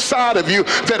down inside of you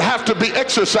that have to be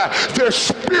exercised. They're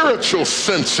spiritual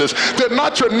senses. They're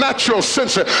not your natural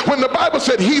senses. When the Bible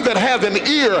said, he that hath an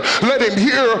ear, let him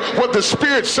hear what the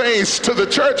Spirit says to the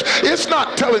church, it's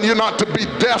not telling you not to be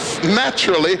deaf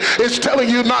naturally. It's telling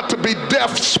you not to be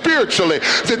deaf spiritually,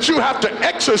 that you have to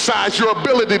exercise your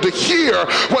ability to hear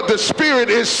what the Spirit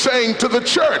is saying to the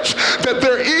church, that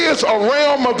there is a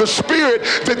realm of the Spirit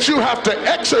that you have to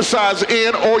exercise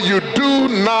in, or you do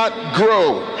not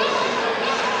grow.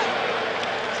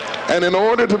 And in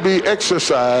order to be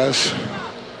exercised,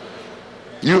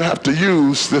 you have to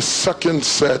use this second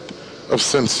set of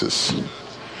senses.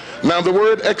 Now, the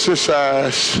word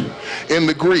exercise in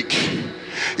the Greek,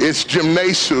 it's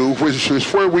gymnasu, which is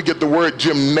where we get the word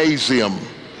gymnasium.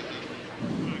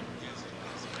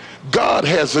 God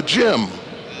has a gym.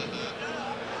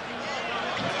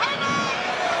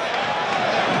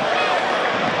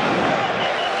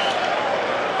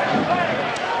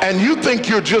 And you think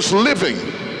you're just living.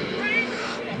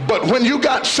 But when you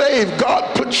got saved,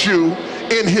 God put you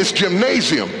in his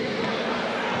gymnasium.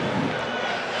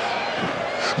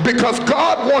 Because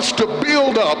God wants to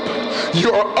build up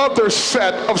your other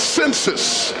set of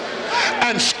senses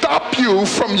and stop you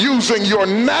from using your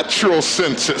natural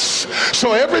senses.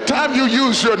 So every time you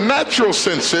use your natural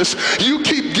senses, you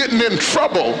keep getting in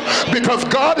trouble, because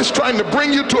God is trying to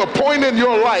bring you to a point in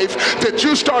your life that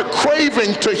you start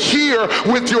craving to hear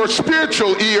with your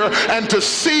spiritual ear and to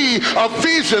see a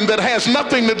vision that has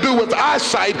nothing to do with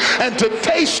eyesight, and to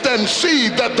taste and see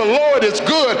that the Lord is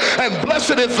good and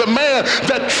blessed is the man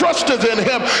that trusteth in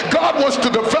him. God wants to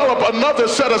develop another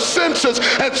set of senses,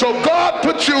 and so God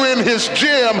puts you in his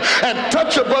gym and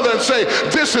touch your brother and say,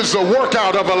 this is the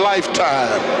workout of a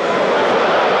lifetime.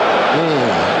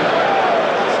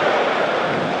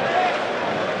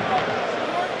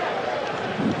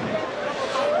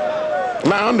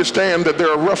 Now, understand that there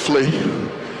are roughly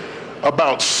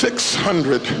about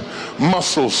 600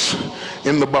 muscles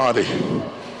in the body,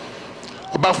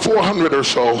 about 400 or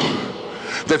so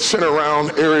that center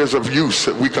around areas of use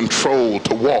that we control,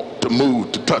 to walk, to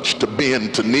move, to touch, to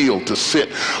bend, to kneel, to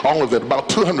sit, all of that. About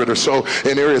 200 or so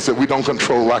in areas that we don't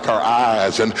control, like our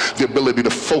eyes and the ability to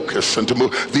focus and to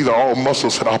move. These are all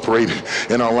muscles that operate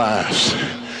in our lives.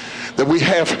 That we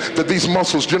have, that these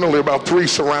muscles, generally about 3,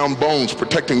 surround bones,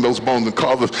 protecting those bones and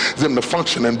cause them to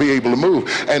function and be able to move.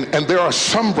 And there are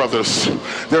some brothers, you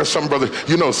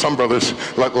know, some brothers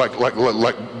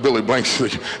like Billy Blanks,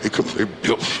 they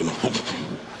built, you know,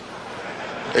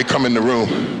 they come in the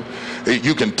room,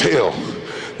 you can tell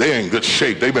they're in good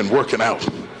shape. They've been working out.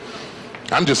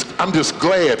 I'm just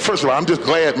glad, first of all, I'm just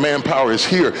glad Manpower is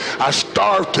here. I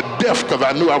starved to death because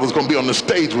I knew I was going to be on the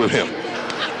stage with him.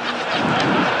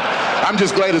 I'm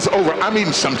just glad it's over. I'm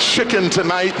eating some chicken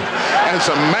tonight and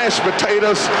some mashed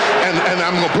potatoes, and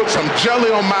I'm going to put some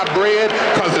jelly on my bread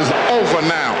because it's over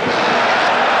now.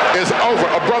 It's over.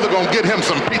 A brother going to get him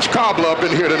some peach cobbler up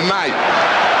in here tonight.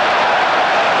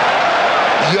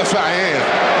 Yes, I am.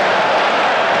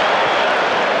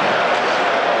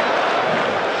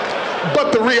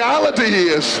 But the reality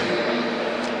is,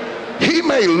 he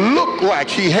may look like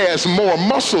he has more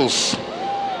muscles,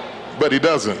 but he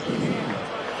doesn't.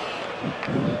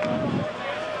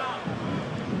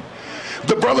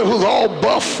 The brother who's all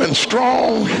buff and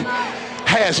strong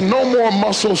has no more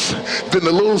muscles than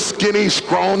the little skinny,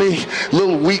 scrawny,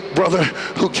 little weak brother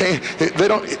who can't, they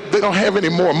don't have any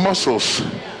more muscles.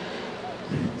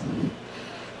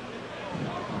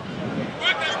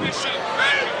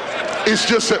 It's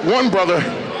just that one brother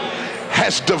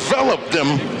has developed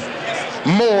them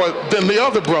more than the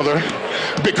other brother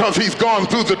because he's gone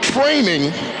through the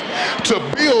training to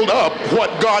build up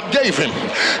what God gave him.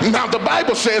 Now the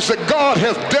Bible says that God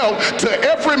has dealt to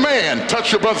every man.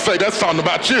 Touch your brother, say, that's talking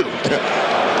about you.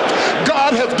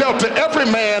 God has dealt to every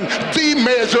man the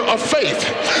measure of faith.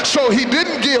 So he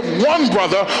didn't give one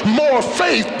brother more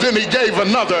faith than he gave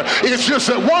another. It's just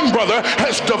that one brother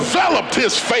has developed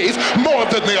his faith more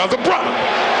than the other brother.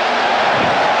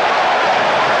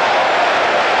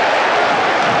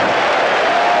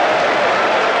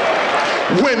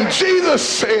 When Jesus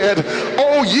said,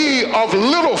 "O ye of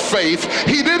little faith,"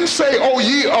 he didn't say, "O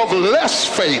ye of less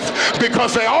faith,"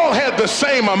 because they all had the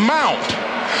same amount.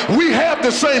 We have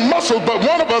the same muscles, but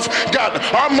one of us got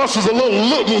our muscles a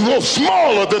little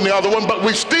smaller than the other one, but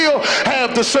we still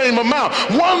have the same amount.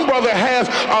 One brother has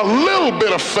a little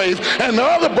bit of faith, and the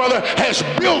other brother has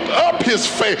built up his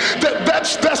faith.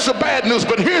 That's the bad news,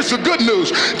 but here's the good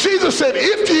news. Jesus said,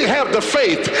 if ye have the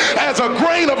faith as a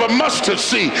grain of a mustard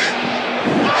seed,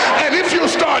 and if you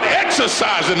start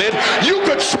exercising it, you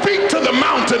could speak to the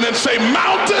mountain and say,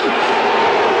 "Mountain,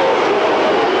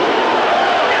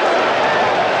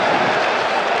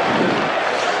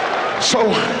 so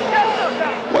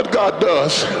what God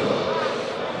does,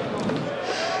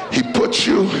 he puts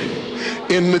you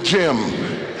in the gym.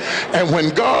 And when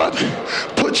God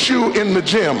puts you in the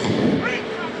gym,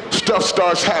 stuff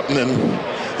starts happening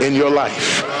in your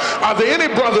life. Are there any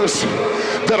brothers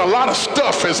that a lot of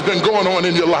stuff has been going on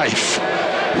in your life?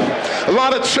 A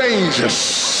lot of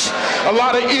changes, a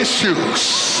lot of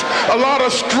issues, a lot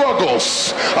of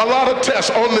struggles, a lot of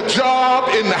tests on the job,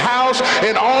 in the house,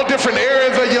 in all different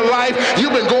areas of your life.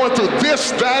 You've been going through this,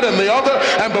 that, and the other,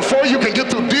 and before you can get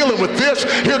through dealing with this,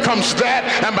 here comes that,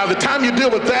 and by the time you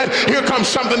deal with that, here comes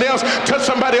something else. Touch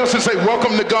somebody else and say,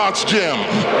 "Welcome to God's gym."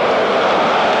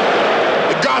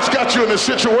 God's got you in a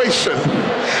situation,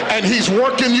 and he's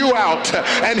working you out,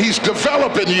 and he's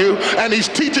developing you, and he's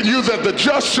teaching you that the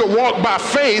just shall walk by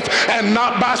faith and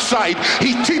not by sight.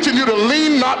 He's teaching you to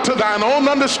lean not to thine own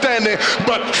understanding,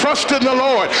 but trust in the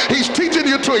Lord. He's teaching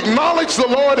you to acknowledge the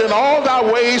Lord in all thy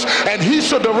ways, and he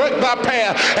shall direct thy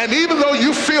path. And even though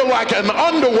you feel like an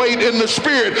underweight in the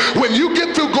spirit, when you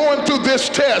get through going through this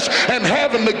test and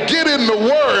having to get in the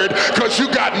word because you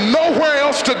got nowhere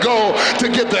else to go to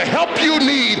get the help you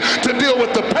need to deal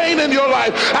with the pain in your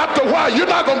life, after a while you're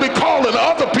not going to be calling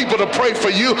other people to pray for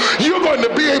you. You're going to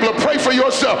be able to pray for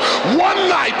yourself. One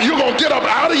night you're going to get up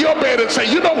out of your bed and say,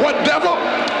 "You know what, devil?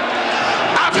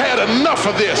 I've had enough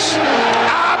of this.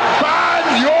 I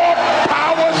bind your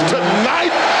powers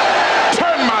tonight.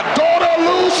 Turn my daughter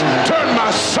loose, turn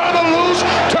my son loose,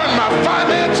 turn my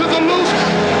finances loose."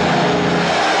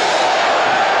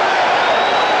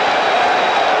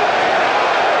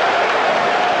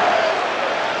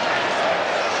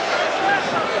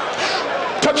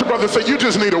 Touch your brother and say, "You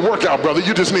just need a workout, brother.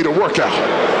 You just need a workout."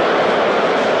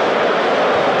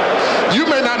 You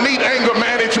may not need anger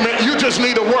management. You just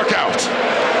need a workout.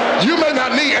 You may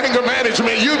not need anger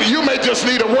management. You may just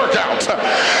need a workout.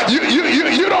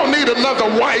 You don't need another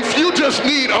wife. You just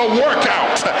need a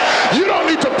workout. You don't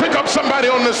need to pick up somebody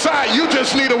on the side. You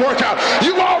just need a workout.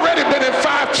 You've already been in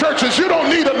 5 churches. You don't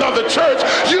need another church.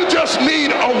 You just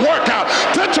need a workout.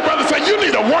 Touch your brother and say, "You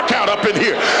need a workout up in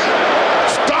here."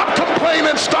 Stop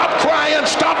complaining, stop crying,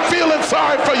 stop feeling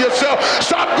sorry for yourself,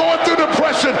 stop going through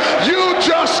depression. You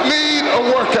just need a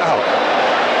workout.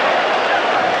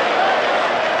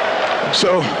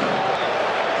 So,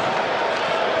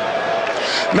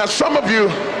 now some of you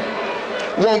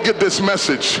won't get this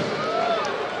message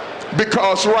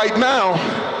because right now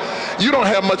you don't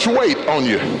have much weight on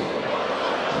you.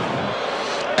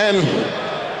 And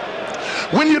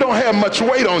when you don't have much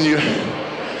weight on you,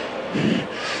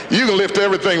 you can lift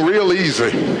everything real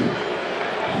easy.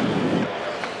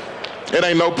 It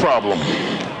ain't no problem.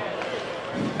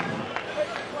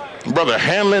 Brother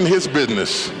handling his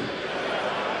business.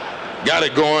 Got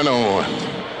it going on.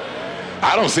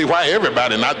 I don't see why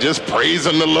everybody not just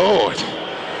praising the Lord.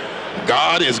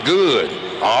 God is good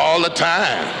all the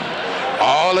time.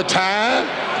 All the time,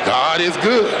 God is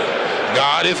good.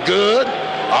 God is good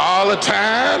all the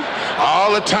time.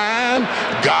 All the time,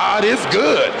 God is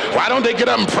good. Why don't they get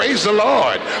up and praise the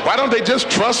Lord? Why don't they just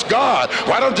trust God?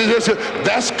 Why don't they just,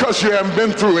 that's because you haven't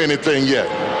been through anything yet.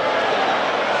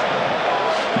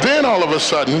 Then all of a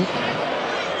sudden,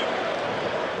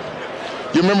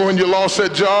 you remember when you lost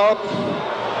that job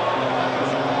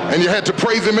and you had to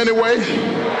praise him anyway?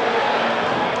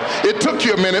 It took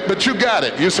you a minute, but you got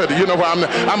it. You said, you know what,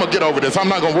 I'm going to get over this. I'm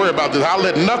not going to worry about this. I'll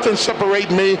let nothing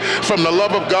separate me from the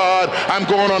love of God. I'm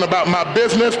going on about my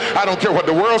business. I don't care what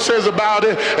the world says about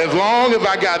it. As long as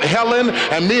I got Helen,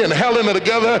 and me and Helen are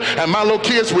together, and my little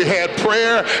kids, we had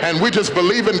prayer, and we just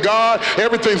believe in God.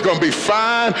 Everything's going to be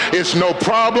fine. It's no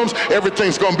problems.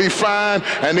 Everything's going to be fine.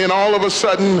 And then all of a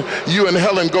sudden, you and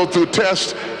Helen go through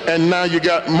tests, and now you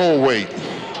got more weight.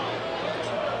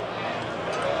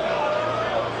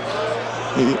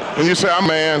 And you say, oh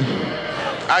man,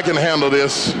 I can handle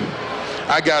this.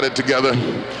 I got it together.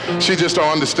 She just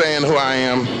don't understand who I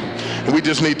am. And we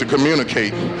just need to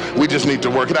communicate. We just need to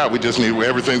work it out. We just need,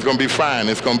 everything's going to be fine.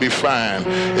 It's going to be fine.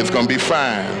 It's going to be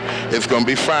fine. It's going to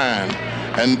be fine.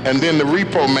 And then the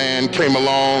repo man came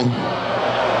along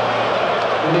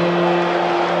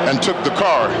and took the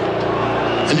car.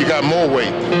 And you got more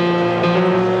weight.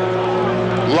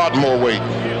 A lot more weight.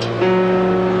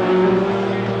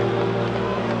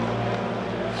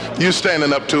 You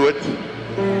standing up to it,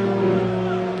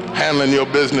 handling your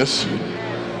business,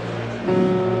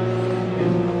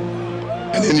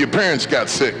 and then your parents got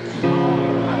sick,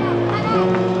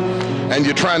 and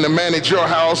you're trying to manage your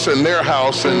house and their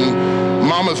house, and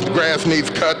mama's grass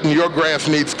needs cut and your grass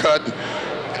needs cut,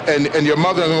 and your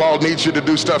mother-in-law needs you to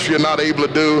do stuff you're not able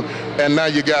to do, and now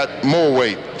you got more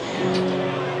weight.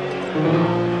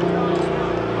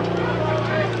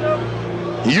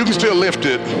 You can still lift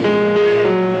it,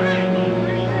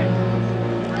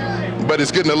 but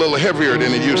it's getting a little heavier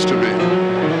than it used to be.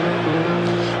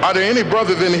 Are there any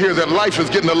brothers in here that life is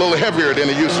getting a little heavier than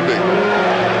it used to be?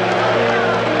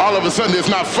 All of a sudden it's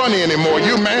not funny anymore.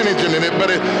 You're managing it,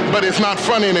 but it's not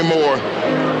funny anymore.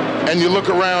 And you look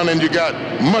around and you got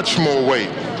much more weight.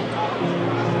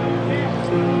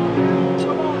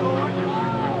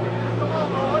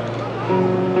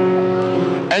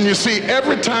 And you see,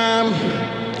 every time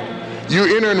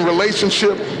you enter in a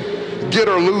relationship, get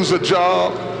or lose a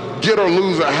job, get or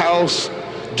lose a house,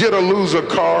 get or lose a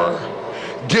car,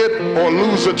 get or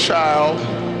lose a child,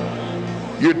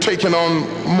 you're taking on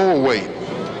more weight.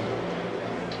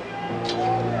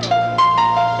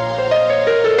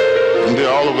 And then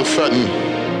all of a sudden,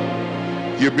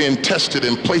 you're being tested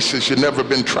in places you've never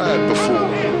been tried before.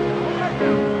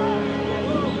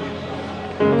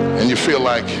 And you feel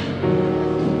like,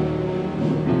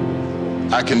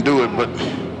 I can do it, but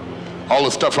all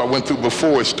the stuff I went through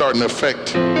before is starting to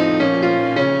affect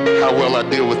how well I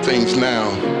deal with things now.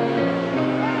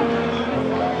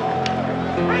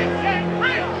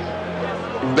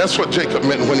 That's what Jacob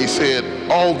meant when he said,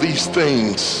 all these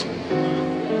things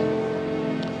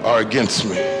are against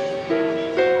me.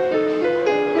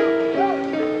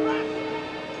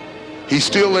 He's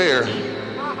still there.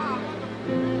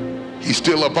 He's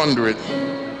still up under it.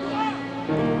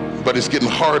 But it's getting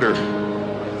harder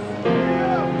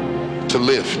to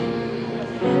live.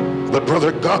 But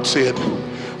brother, God said,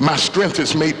 my strength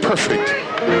is made perfect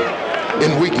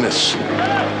in weakness.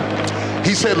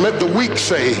 He said, let the weak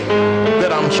say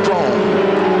that I'm strong.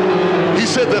 He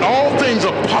said that all things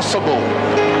are possible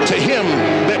to him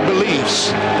that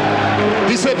believes.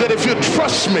 He said that if you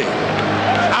trust me,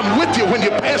 I'm with you when you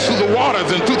pass through the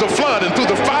waters and through the flood and through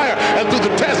the fire and through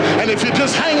the test. And if you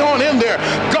just hang on in there,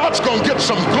 God's going to get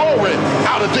some glory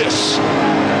out of this.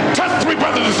 Touch three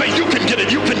brothers and say, you can get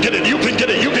it, you can get it, you can get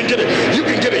it, you can get it, you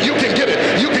can get it, you can get it,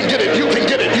 you can get it, you can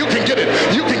get it, you can get it,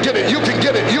 you can get it, you can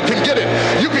get it, you can get it,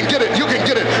 you can get it, you can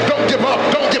get it. Don't give up,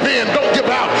 don't give in, don't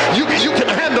give out. You can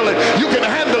handle it, you can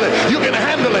handle it, you can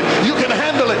handle it, you can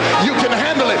handle it, you can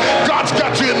handle it. God's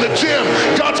got you in the gym,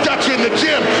 God's got you in the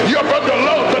gym. You're under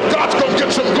load, but God's going to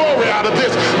get some glory out of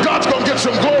this. God's going to get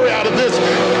some glory out of this.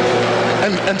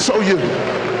 And so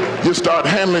you start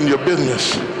handling your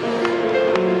business.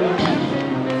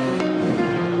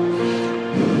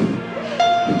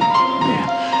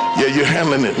 Yeah, you're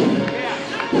handling it.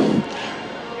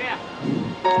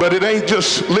 But it ain't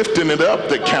just lifting it up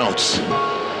that counts.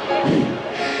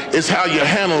 It's how you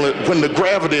handle it when the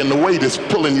gravity and the weight is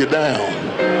pulling you down.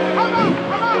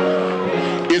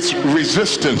 It's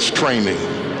resistance training.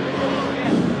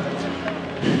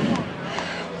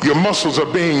 Your muscles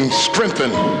are being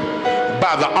strengthened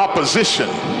by the opposition.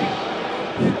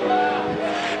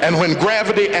 And when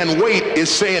gravity and weight is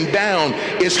saying down,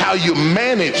 it's how you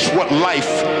manage what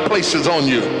life places on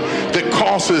you that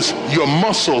causes your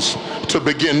muscles to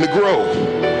begin to grow.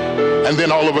 And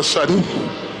then all of a sudden,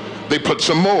 they put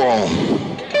some more on.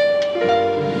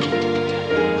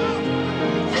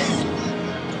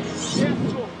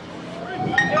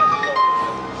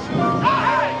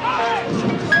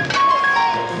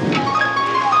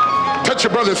 Touch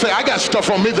your brother and say, I got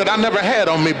stuff on me that I never had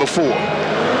on me before.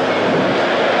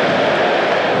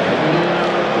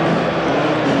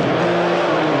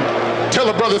 Tell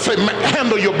a brother, say,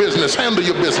 handle your business, handle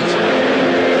your business.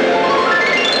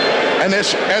 And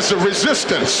as the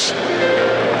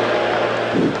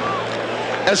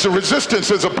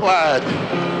resistance is applied,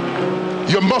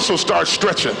 your muscle starts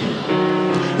stretching.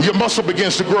 Your muscle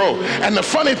begins to grow. And the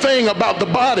funny thing about the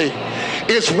body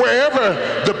is wherever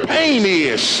the pain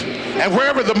is and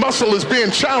wherever the muscle is being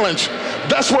challenged,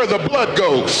 that's where the blood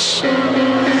goes.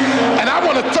 And I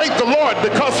want to thank the Lord,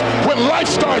 because when life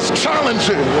starts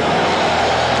challenging,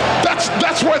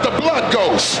 that's where the blood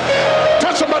goes.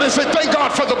 Tell somebody and say, thank God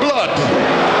for the blood.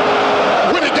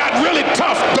 When it got really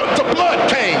tough, the blood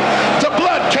came. The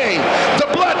blood came. The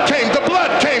blood came. The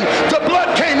blood came. The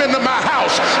blood came into my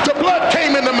house. The blood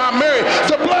came into my marriage.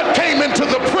 The blood came into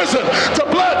the prison. The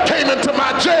blood came into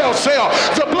my jail cell.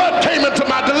 The blood came into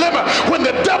my dilemma. When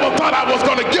the devil thought I was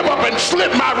going to give up and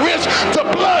slit my wrist, the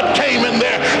blood came in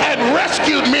there and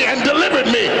rescued me and delivered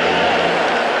me.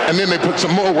 And then they put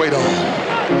some more weight on.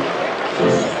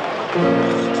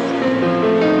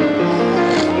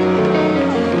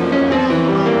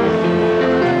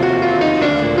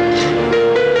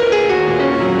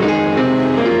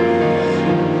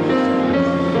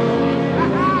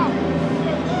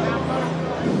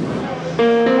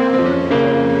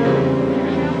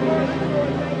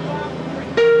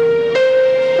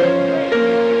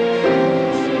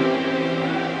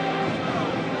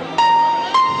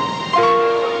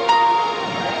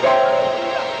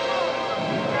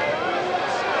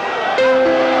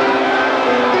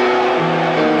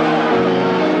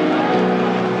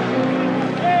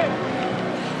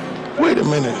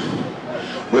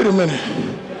 Wait a minute.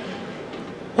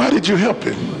 Why did you help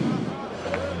him?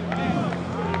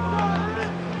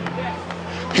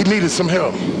 He needed some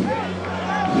help.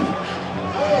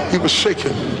 He was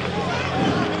shaking.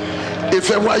 Is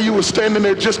that why you were standing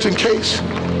there, just in case?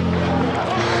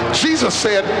 Jesus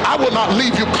said, I will not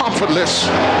leave you comfortless.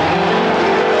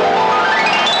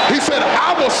 He said,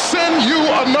 I will send you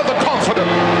another comforter.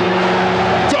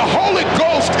 The Holy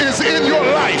Ghost is in your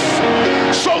life,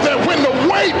 so that when the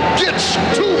weight gets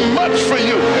too much for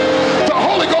you, the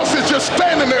Holy Ghost is just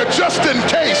standing there just in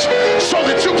case, so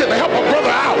that you can help a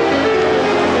brother out.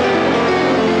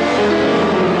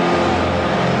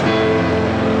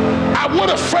 I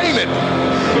would have fainted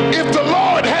if the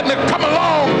Lord hadn't come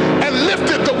along and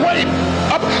lifted the weight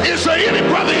up. Is there any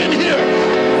brother in here?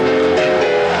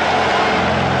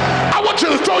 I want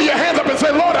you to throw your hands up and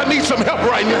say, Lord, I need some help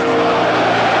right now.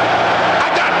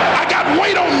 I got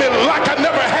weight on me like I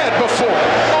never had before.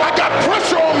 I got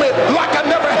pressure on me like I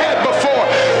never had before.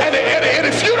 And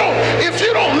if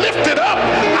you don't lift it up,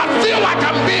 I feel like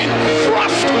I'm being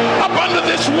thrust up under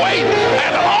this weight,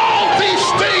 and all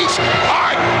these things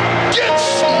are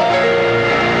against me.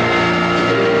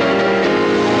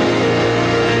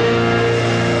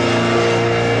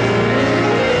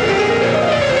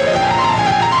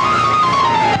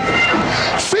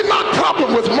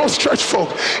 With most church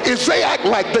folk is they act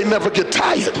like they never get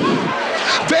tired.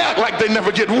 They act like they never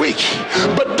get weak.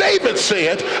 But David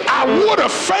said, I would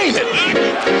have fainted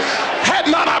had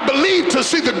not I believed to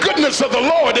see the goodness of the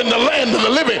Lord in the land of the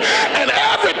living. And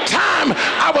every time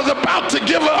I was about to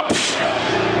give up,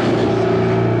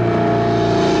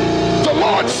 the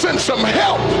Lord sent some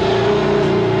help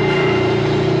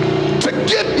to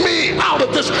get me out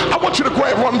of this. I want you to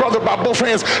grab one brother by both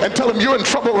hands and tell him, you're in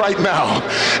trouble right now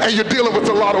and you're dealing with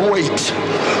a lot of weight,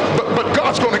 but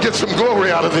God's going to get some glory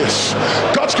out of this.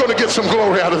 God's going to get some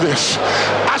glory out of this.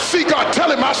 I see God. Tell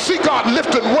him, I see God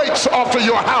lifting weights off of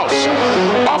your house,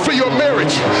 off of your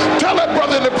marriage. Tell that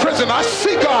brother in the prison, I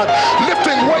see God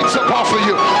lifting weights up off of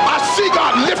you. I see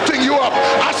God lifting you up.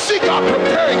 I see God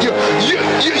preparing you.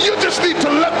 You just need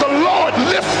to let the Lord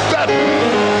lift that.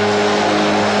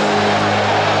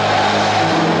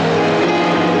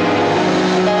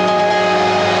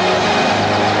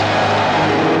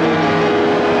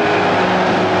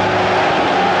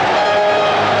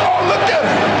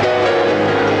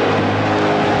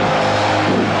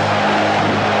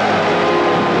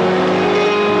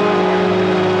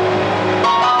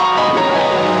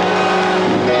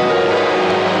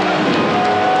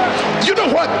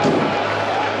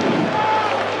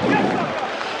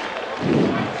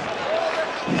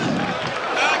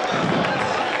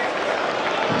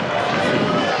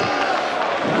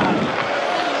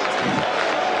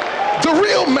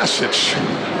 message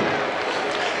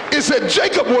is that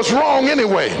Jacob was wrong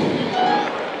anyway.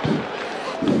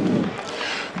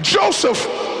 Joseph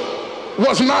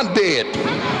was not dead.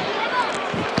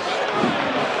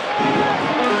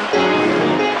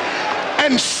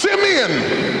 And Simeon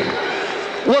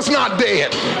was not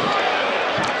dead.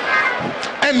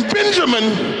 And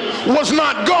Benjamin was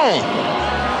not gone.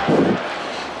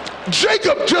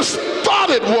 Jacob just thought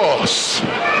it was.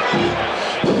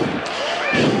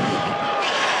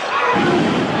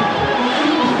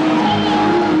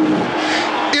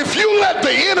 If you let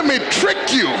the enemy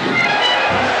trick you,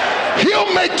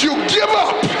 he'll make you give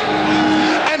up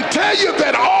and tell you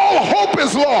that all hope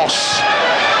is lost.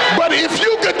 But if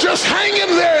you could just hang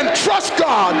in there and trust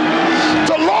God,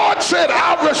 the Lord said,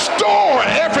 I'll restore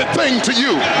everything to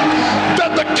you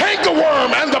that the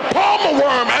cankerworm and the palmer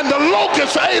worm and the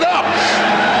locust ate up.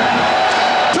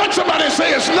 Touch somebody and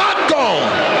say, it's not gone.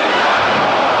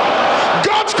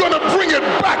 God's going to bring it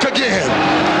back again.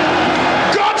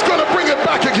 God's going to bring it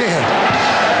back again.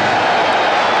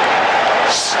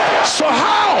 So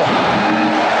how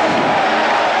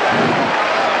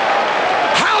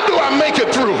do I make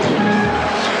it through?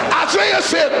 Isaiah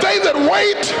said, they that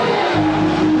wait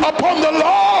upon the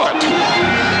Lord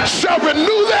shall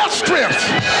renew their strength.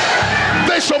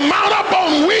 They shall mount up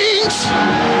on wings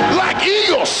like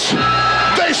eagles.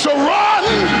 They shall run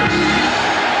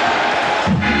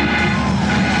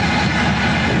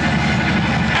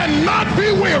and not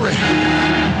be weary.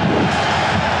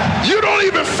 You don't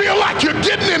even feel like you're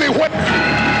getting anywhere,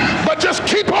 but just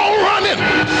keep on running.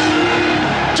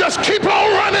 Just keep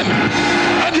on running.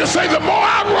 And you say, the more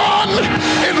I run,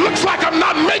 it looks like I'm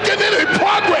not making any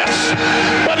progress.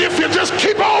 But if you just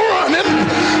keep on running,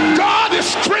 God is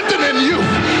strengthening you.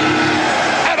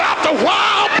 And after a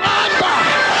while, by and by,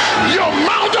 you'll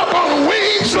mount up on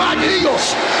wings like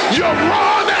eagles. You'll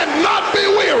run and not be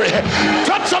weary.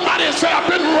 Touch somebody and say, I've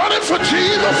been running for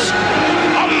Jesus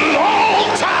a long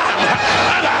time,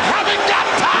 and I haven't got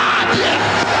tired yet.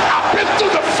 I've been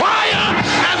through the fire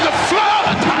and the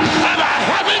flood, and I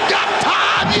haven't got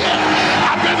tired yet.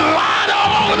 I've been lied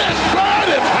on and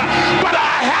burdened, but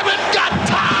I haven't got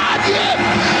tired yet.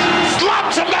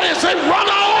 Slap somebody and say, run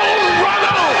on, run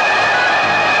on.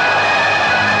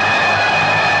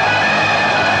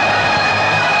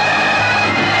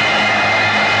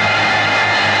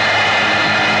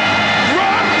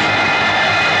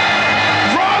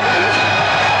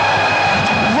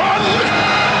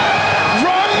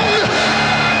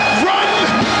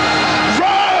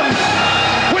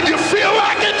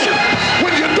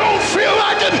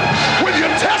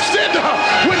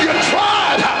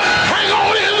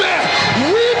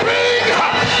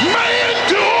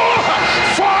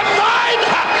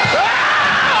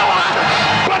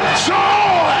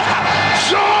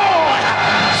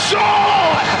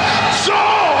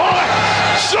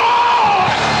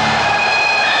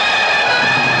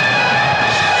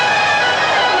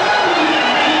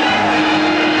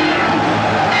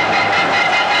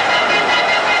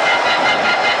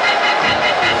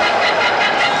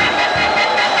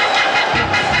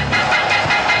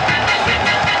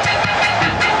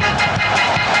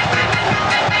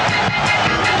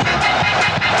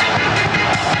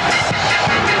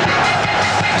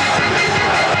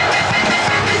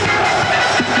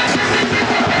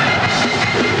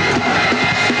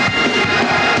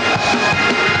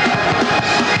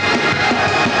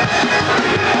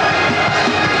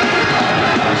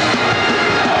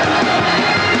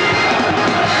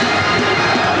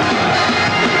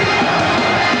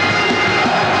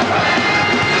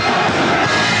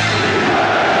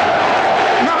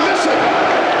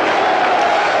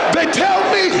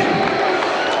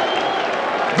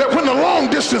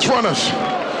 Distance runners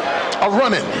are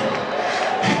running,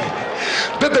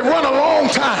 that they run a long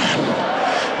time,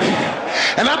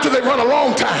 and after they run a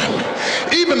long time,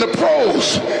 even the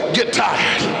pros get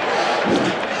tired.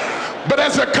 But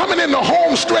as they're coming in the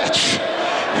home stretch,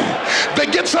 they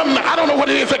get something, I don't know what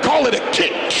it is, they call it a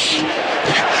kick.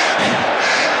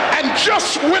 And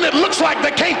just when it looks like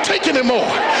they can't take anymore,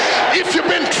 if you've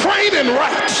been training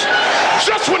right,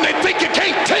 just when they think you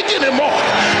can't take anymore,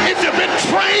 if you've been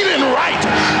training right,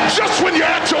 just when you're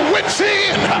at your wit's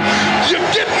end, you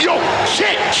get your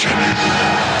kick.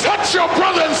 Touch your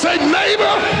brother and say,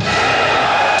 neighbor,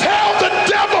 tell the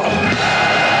devil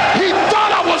he thought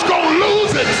I was going to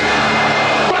lose it,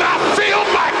 but I feel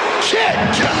my kick.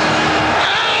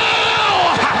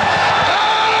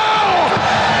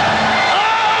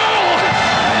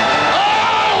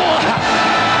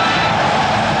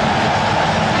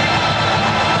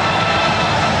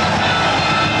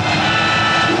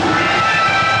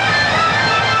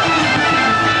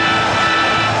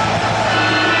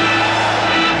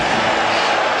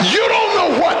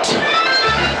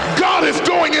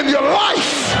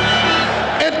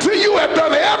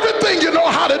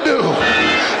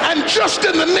 just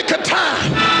in the nick of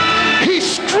time, he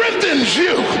strengthens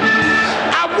you.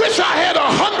 I wish I had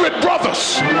 100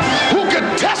 brothers who could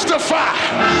testify.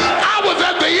 I was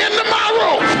at the end of my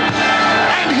rope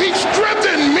and he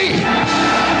strengthened me.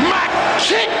 My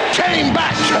kick came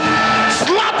back.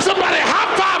 Slap somebody,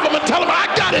 high five them and tell them I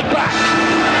got it back.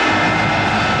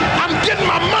 I'm getting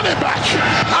my money back.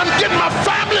 I'm getting my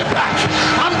family back.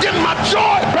 I'm getting my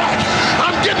joy back.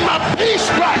 I'm getting my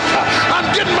peace back. I'm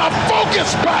getting my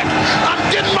focus back. I'm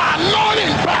getting my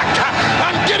anointing back.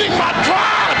 I'm getting my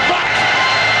drive back.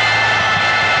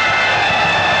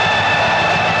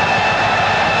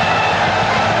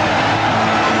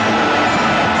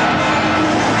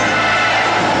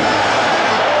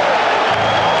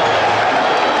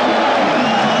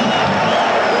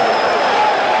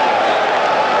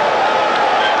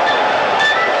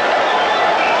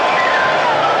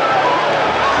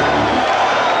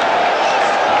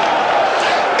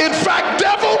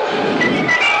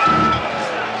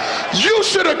 You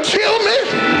should have killed me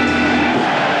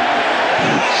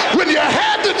when you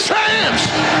had the chance,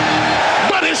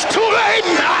 but it's too late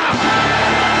now.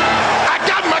 I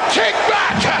got my kick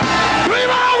back. Believe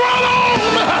I'll run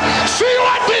on, see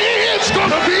what the end's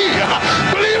gonna be.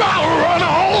 Believe I'll run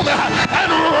on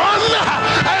and run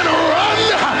and run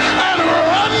and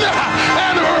run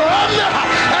and run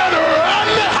and run.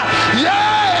 Yeah,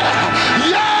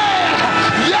 yeah,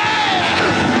 yeah.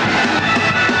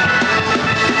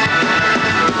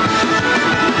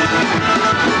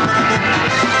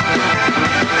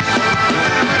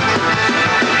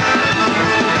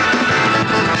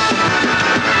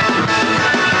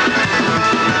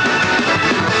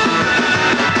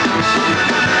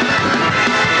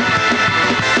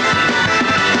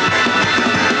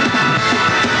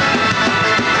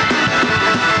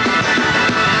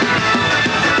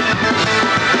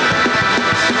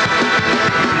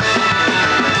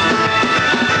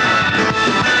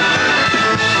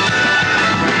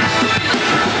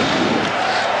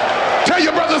 Tell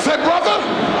your brother, say, brother,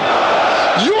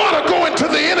 you ought to go into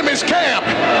the enemy's camp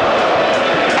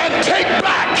and take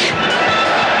back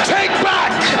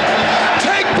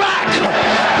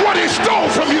what he stole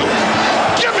from you.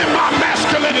 Give me my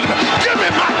masculinity, give me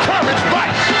my courage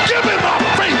back, give me my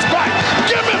faith back,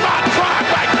 give me my drive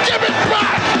back, give it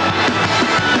back.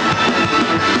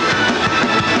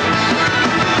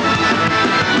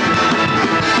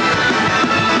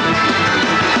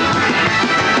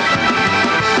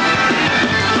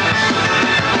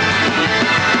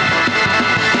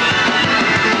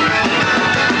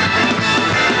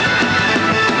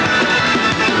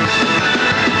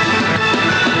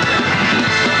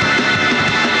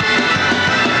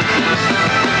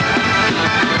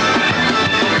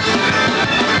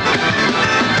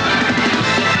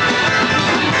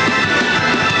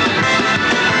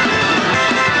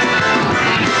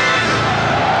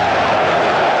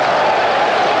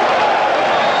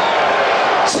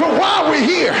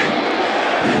 Here,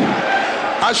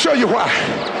 I'll show you why.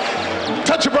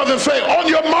 Touch your brother and say, on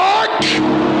your mark.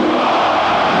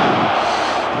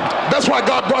 That's why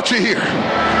God brought you here,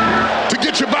 to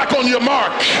get you back on your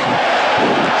mark,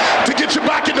 to get you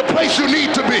back in the place you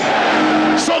need to be,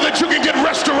 so that you can get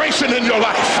restoration in your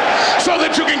life, so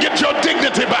that you can get your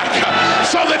dignity back,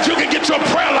 so that you can get your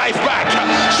prayer life back,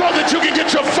 so that you can get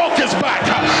your focus back,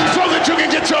 so that you can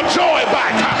get your joy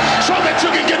back, so that you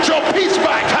can get your peace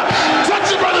back. Touch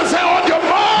your brother and say, on your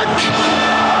mark,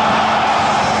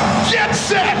 get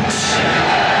set.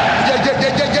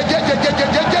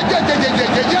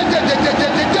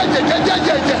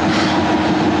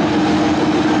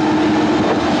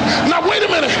 Now wait a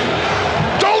minute.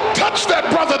 Don't touch that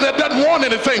brother that doesn't want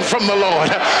anything from the Lord.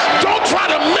 Don't try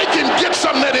to make him get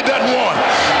something that he doesn't want.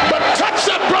 But touch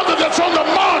that brother that's on the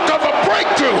mark of a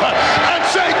breakthrough and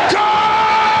say, go!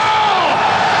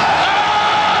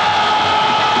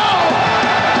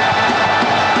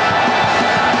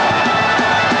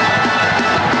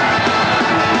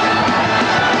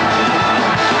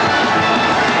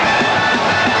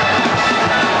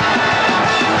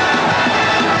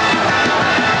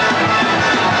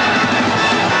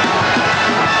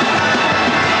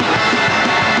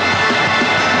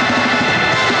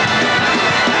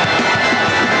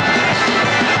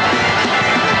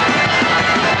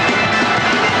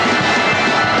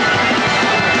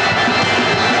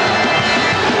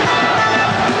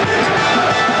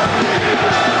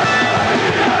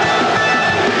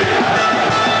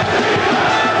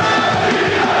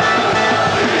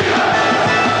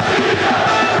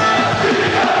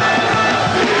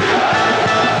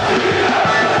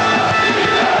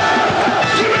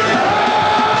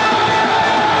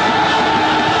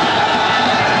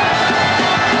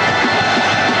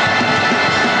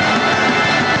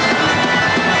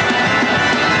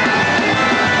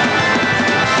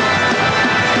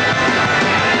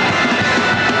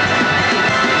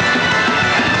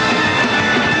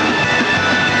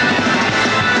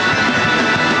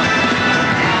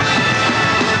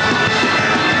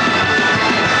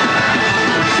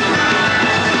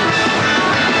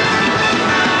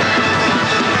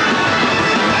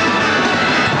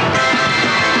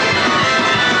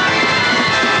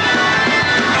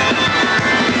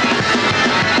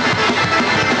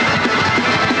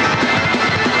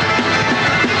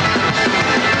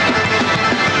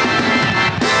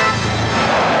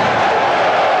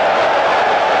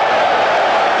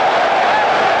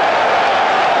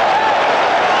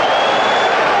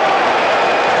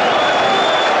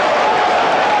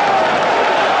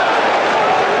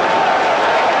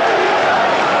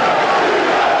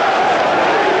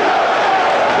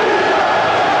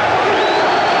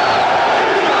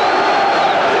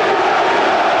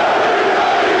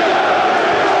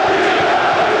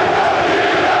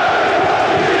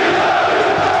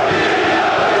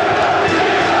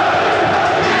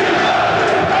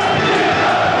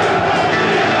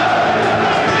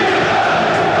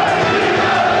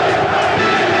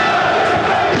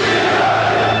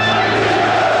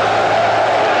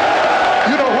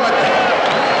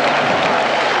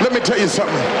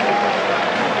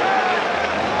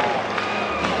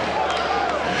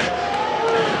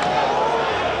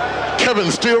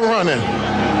 Kevin's still running.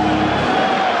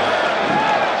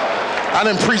 I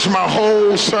didn't preach my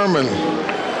whole sermon,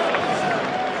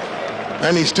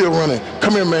 and he's still running.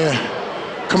 Come here, man.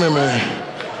 Come here, man.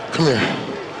 Come here.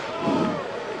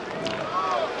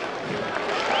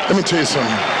 Let me tell you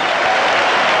something.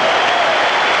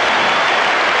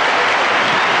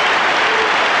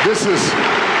 This is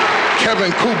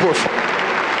Kevin Cooper from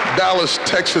Dallas,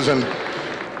 Texas, and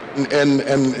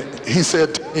he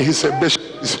said, Bishop,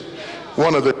 he's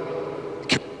one of the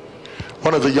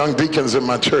young deacons in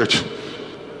my church.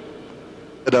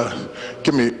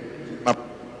 Give me my.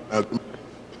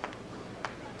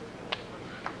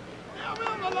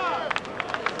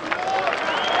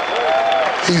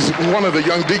 He's one of the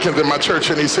young deacons in my church,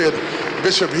 and he said,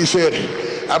 Bishop, he said,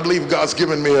 I believe God's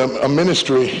given me a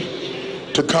ministry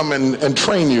to come and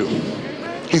train you.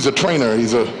 He's a trainer.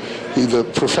 He's a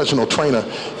professional trainer.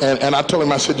 And I told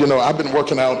him, I said, you know, I've been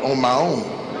working out on my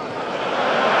own.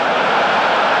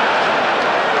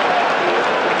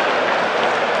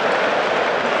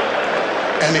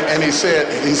 And he said,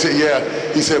 yeah.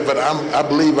 He said, but I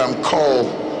believe I'm called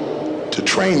to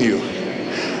train you.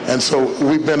 And so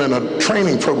we've been in a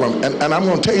training program. And I'm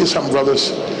going to tell you something,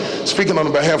 brothers. Speaking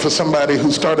on behalf of somebody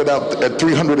who started out at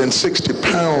 360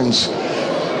 pounds.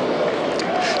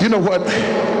 You know what?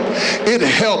 It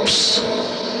helps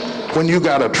when you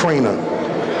got a trainer.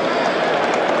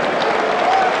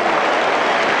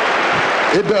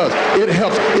 It does. It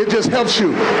helps. It just helps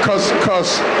you.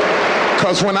 Because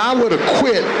when I would have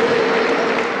quit,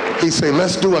 he'd say,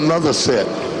 let's do another set.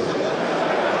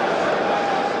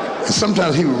 And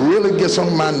sometimes he really gets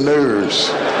on my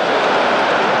nerves.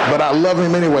 But I love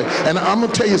him anyway. And I'm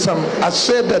going to tell you something. I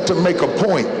said that to make a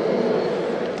point.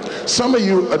 Some of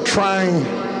you are trying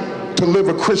to live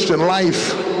a Christian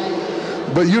life,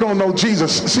 but you don't know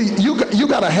Jesus. See, you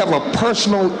got to have a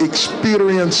personal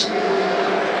experience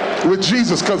with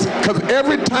Jesus, because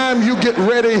every time you get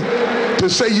ready to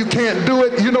say you can't do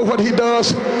it, you know what he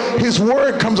does? His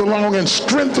word comes along and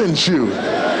strengthens you.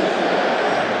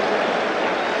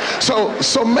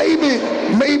 So maybe,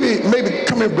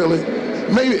 come here, Billy.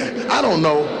 Maybe, I don't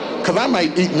know, because I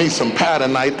might eat me some pie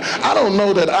tonight. I don't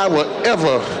know that I will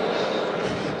ever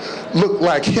look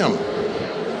like him.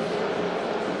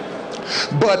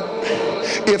 But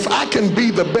if I can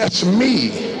be the best me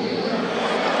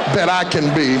that I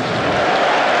can be,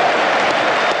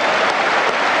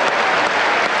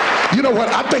 you know what?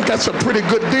 I think that's a pretty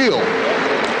good deal.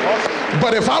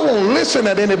 But if I won't listen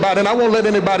at anybody and I won't let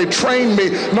anybody train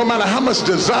me, no matter how much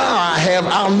desire I have,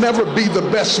 I'll never be the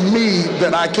best me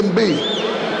that I can be.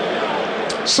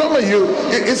 Some of you,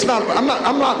 I'm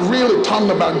not really talking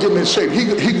about getting in shape.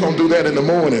 He's going to do that in the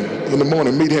morning. In the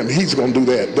morning, meet him. He's going to do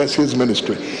that. That's his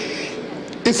ministry.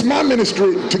 It's my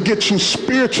ministry to get you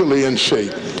spiritually in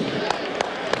shape.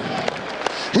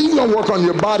 He's going to work on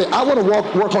your body. I want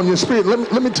to work on your spirit.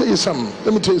 Let me tell you something.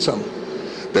 Let me tell you something.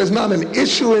 There's not an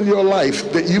issue in your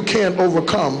life that you can't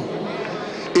overcome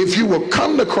if you will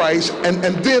come to Christ and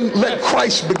then let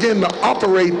Christ begin to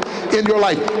operate in your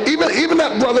life. Even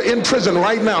that brother in prison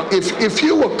right now, if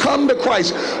you will come to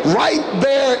Christ right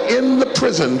there in the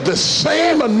prison, the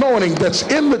same anointing that's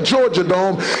in the Georgia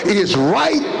Dome is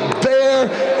right there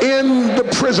in the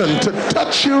prison to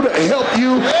touch you, to help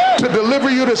you, to deliver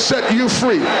you, to set you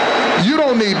free. You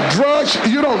don't need drugs,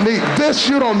 you don't need this,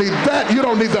 you don't need that, you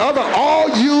don't need the other. All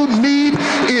you need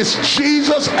is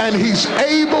Jesus, and he's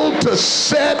able to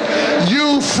set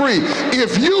you free.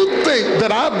 If you think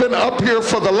that I've been up here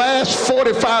for the last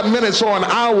 45 minutes or an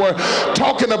hour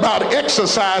talking about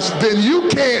exercise, then you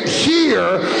can't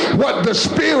hear what the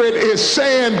Spirit is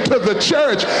saying to the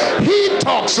church. He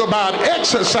talks about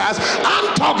exercise.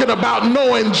 I'm talking about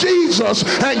knowing Jesus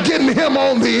and getting him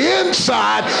on the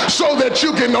inside so that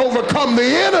you can overcome the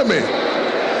enemy.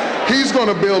 He's going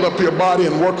to build up your body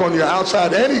and work on your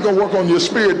outside, and he's going to work on your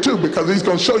spirit too, because he's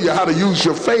going to show you how to use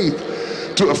your faith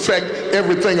to affect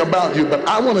everything about you. But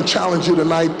I want to challenge you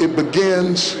tonight. It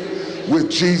begins with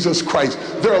Jesus Christ.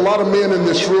 There are a lot of men in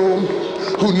this room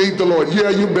who need the Lord. Yeah,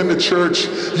 you've been to church.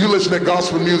 You listen to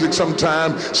gospel music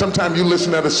sometime. Sometimes you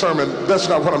listen at a sermon. That's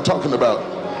not what I'm talking about.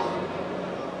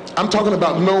 I'm talking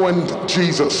about knowing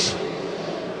Jesus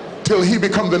till he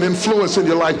becomes an influence in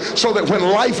your life, so that when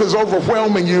life is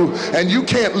overwhelming you and you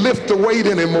can't lift the weight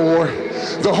anymore,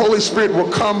 the Holy Spirit will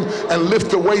come and lift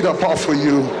the weight up off of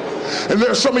you. And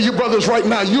there are some of you brothers right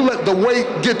now, you let the weight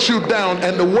get you down,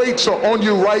 and the weights are on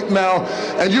you right now,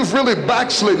 and you've really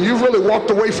backslidden, you've really walked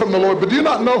away from the Lord. But do you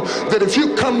not know that if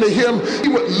you come to him, he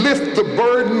would lift the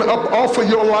burden up off of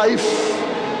your life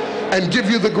and give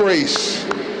you the grace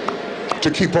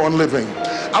to keep on living?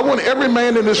 I want every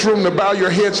man in this room to bow your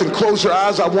heads and close your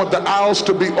eyes. I want the aisles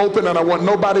to be open, and I want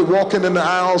nobody walking in the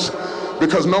aisles,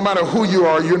 because no matter who you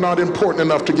are, you're not important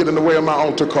enough to get in the way of my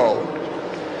altar call.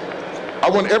 I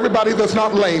want everybody that's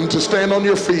not lame to stand on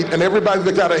your feet, and everybody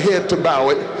that got a head to bow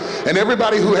it, and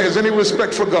everybody who has any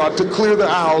respect for God to clear the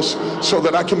aisles so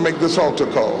that I can make this altar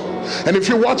call. And if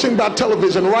you're watching by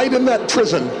television, right in that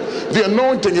prison, the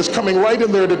anointing is coming right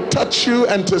in there to touch you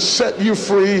and to set you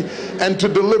free and to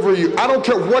deliver you. I don't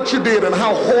care what you did and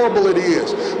how horrible it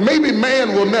is. Maybe man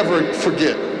will never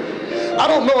forget. I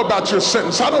don't know about your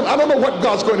sentence. I don't know what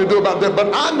God's going to do about that,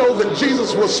 but I know that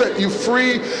Jesus will set you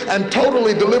free and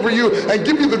totally deliver you and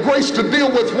give you the grace to deal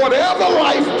with whatever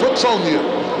life puts on you.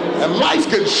 And life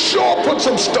can sure put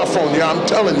some stuff on you, I'm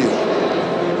telling you.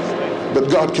 But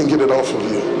God can get it off of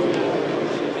you.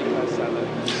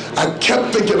 I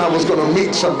kept thinking I was going to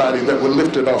meet somebody that would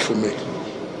lift it off of me.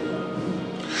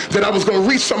 That I was going to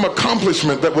reach some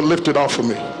accomplishment that would lift it off of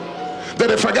me. That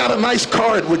if I got a nice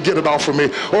car, it would get it off of me.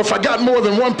 Or if I got more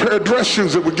than one pair of dress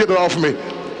shoes, it would get it off of me.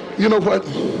 You know what?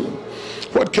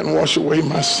 What can wash away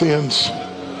my sins?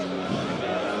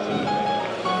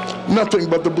 Nothing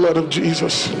but the blood of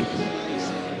Jesus.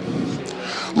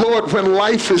 Lord, when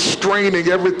life is straining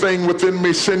everything within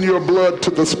me, send your blood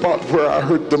to the spot where I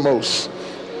hurt the most.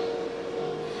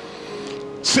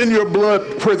 Send your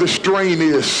blood where the strain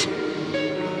is.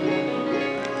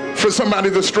 For somebody,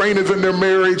 the strain is in their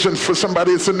marriage, and for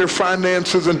somebody it's in their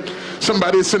finances, and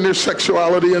somebody it's in their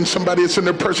sexuality, and somebody it's in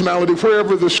their personality.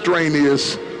 Wherever the strain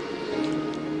is,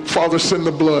 Father, send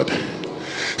the blood.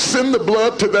 Send the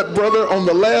blood to that brother on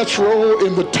the last row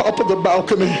in the top of the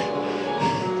balcony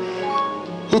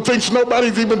who thinks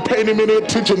nobody's even paying him any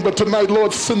attention, but tonight,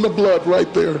 Lord, send the blood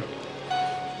right there.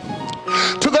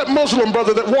 To that Muslim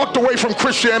brother that walked away from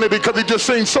Christianity because he just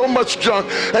seen so much junk,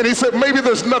 and he said, maybe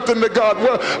there's nothing to God.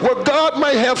 Well, God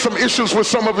may have some issues with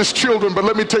some of his children, but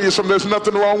let me tell you something, there's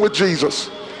nothing wrong with Jesus.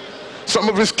 Some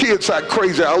of his kids act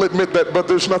crazy, I'll admit that, but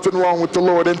there's nothing wrong with the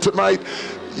Lord. And tonight,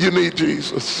 you need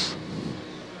Jesus.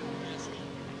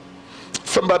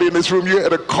 Somebody in this room, you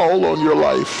had a call on your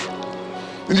life,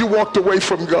 and you walked away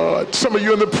from God. Some of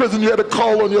you in the prison, you had a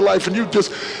call on your life, and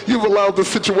you've allowed the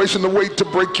situation to wait to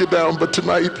break you down. But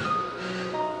tonight,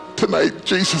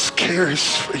 Jesus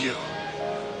cares for you.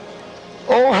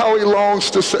 Oh, how he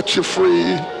longs to set you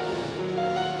free.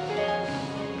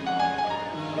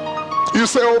 You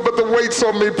say, oh, but the weight's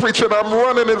on me, preacher, and I'm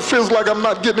running, and it feels like I'm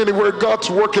not getting anywhere. God's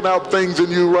working out things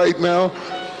in you right now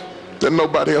that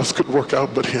nobody else could work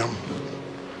out but him.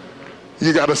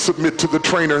 You got to submit to the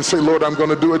trainer and say, Lord, I'm going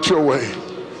to do it your way.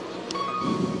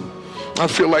 I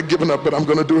feel like giving up, but I'm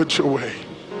going to do it your way.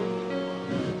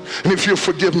 And if you'll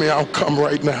forgive me, I'll come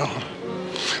right now.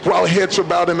 While heads are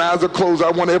bowed and eyes are closed,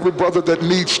 I want every brother that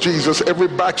needs Jesus, every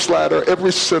backslider,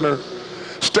 every sinner,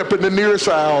 step in the nearest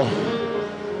aisle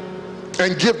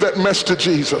and give that mess to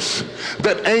Jesus.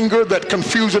 That anger, that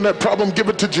confusion, that problem, give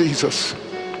it to Jesus.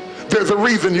 There's a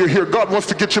reason you're here. God wants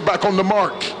to get you back on the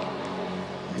mark.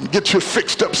 Get you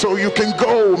fixed up so you can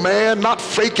go, man. Not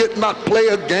fake it, not play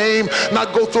a game,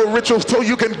 not go through a ritual, so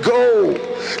you can go.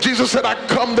 Jesus said, I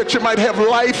come that you might have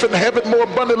life and have it more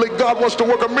abundantly. God wants to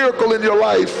work a miracle in your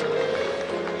life.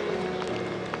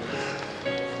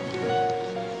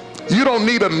 You don't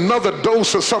need another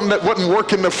dose of something that wasn't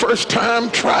working the first time.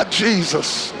 Try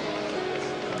Jesus.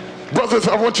 Brothers,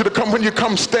 I want you to come. When you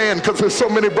come, stand, because there's so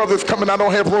many brothers coming. I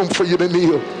don't have room for you to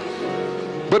kneel.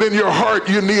 But in your heart,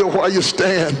 you kneel while you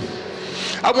stand.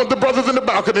 I want the brothers in the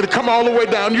balcony to come all the way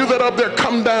down. You that are up there,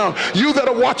 come down. You that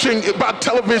are watching by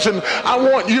television, I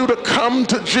want you to come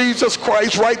to Jesus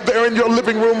Christ right there in your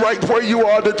living room, right where you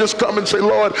are, to just come and say,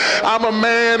 Lord, I'm a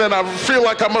man and I feel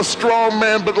like I'm a strong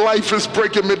man, but life is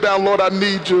breaking me down. Lord, I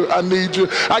need you. I need you.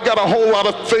 I got a whole lot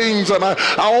of things and I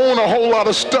own a whole lot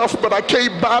of stuff, but I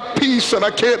can't buy peace and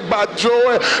I can't buy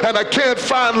joy and I can't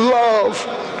find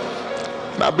love.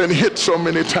 I've been hit so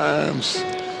many times.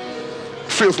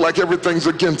 Feels like everything's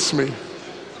against me.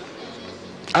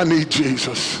 I need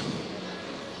Jesus.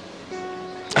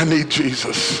 I need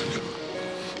Jesus.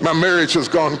 My marriage has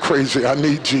gone crazy. I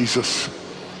need Jesus.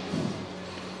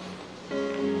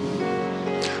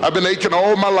 I've been aching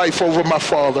all my life over my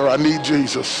father. I need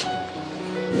Jesus.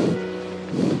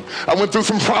 I went through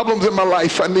some problems in my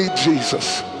life. I need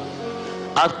Jesus.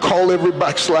 I call every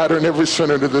backslider and every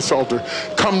sinner to this altar.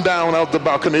 Come down out the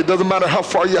balcony. It doesn't matter how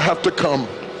far you have to come.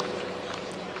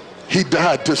 He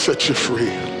died to set you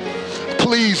free.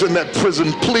 Please, in that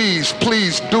prison, please,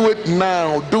 please do it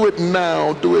now. Do it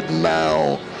now. Do it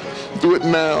now. Do it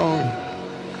now.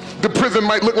 The prison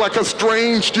might look like a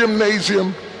strange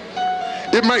gymnasium.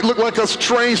 It might look like a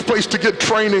strange place to get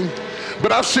training.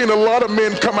 But I've seen a lot of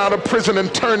men come out of prison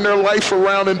and turn their life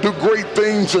around and do great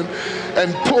things and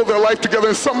pull their life together.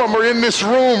 And some of them are in this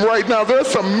room right now. There's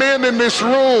some men in this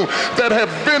room that have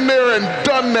been there and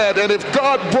done that. And if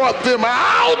God brought them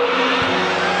out,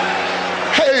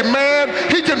 hey man,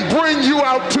 he can bring you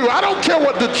out too. I don't care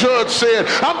what the judge said.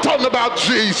 I'm talking about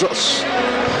Jesus.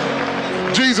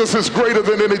 Jesus is greater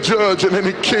than any judge and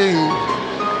any king.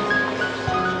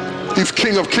 He's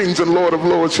King of Kings and Lord of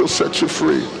Lords. He'll set you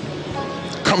free.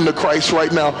 Come to Christ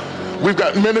right now. We've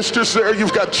got ministers there.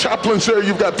 You've got chaplains there.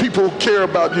 You've got people who care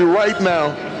about you right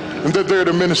now, and they're there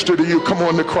to minister to you. Come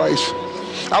on to Christ.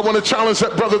 I want to challenge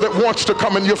that brother that wants to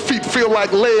come and your feet feel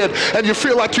like lead and you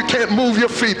feel like you can't move your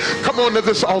feet. Come on to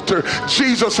this altar.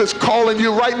 Jesus is calling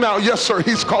you right now. Yes, sir.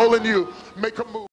 He's calling you. Make a move.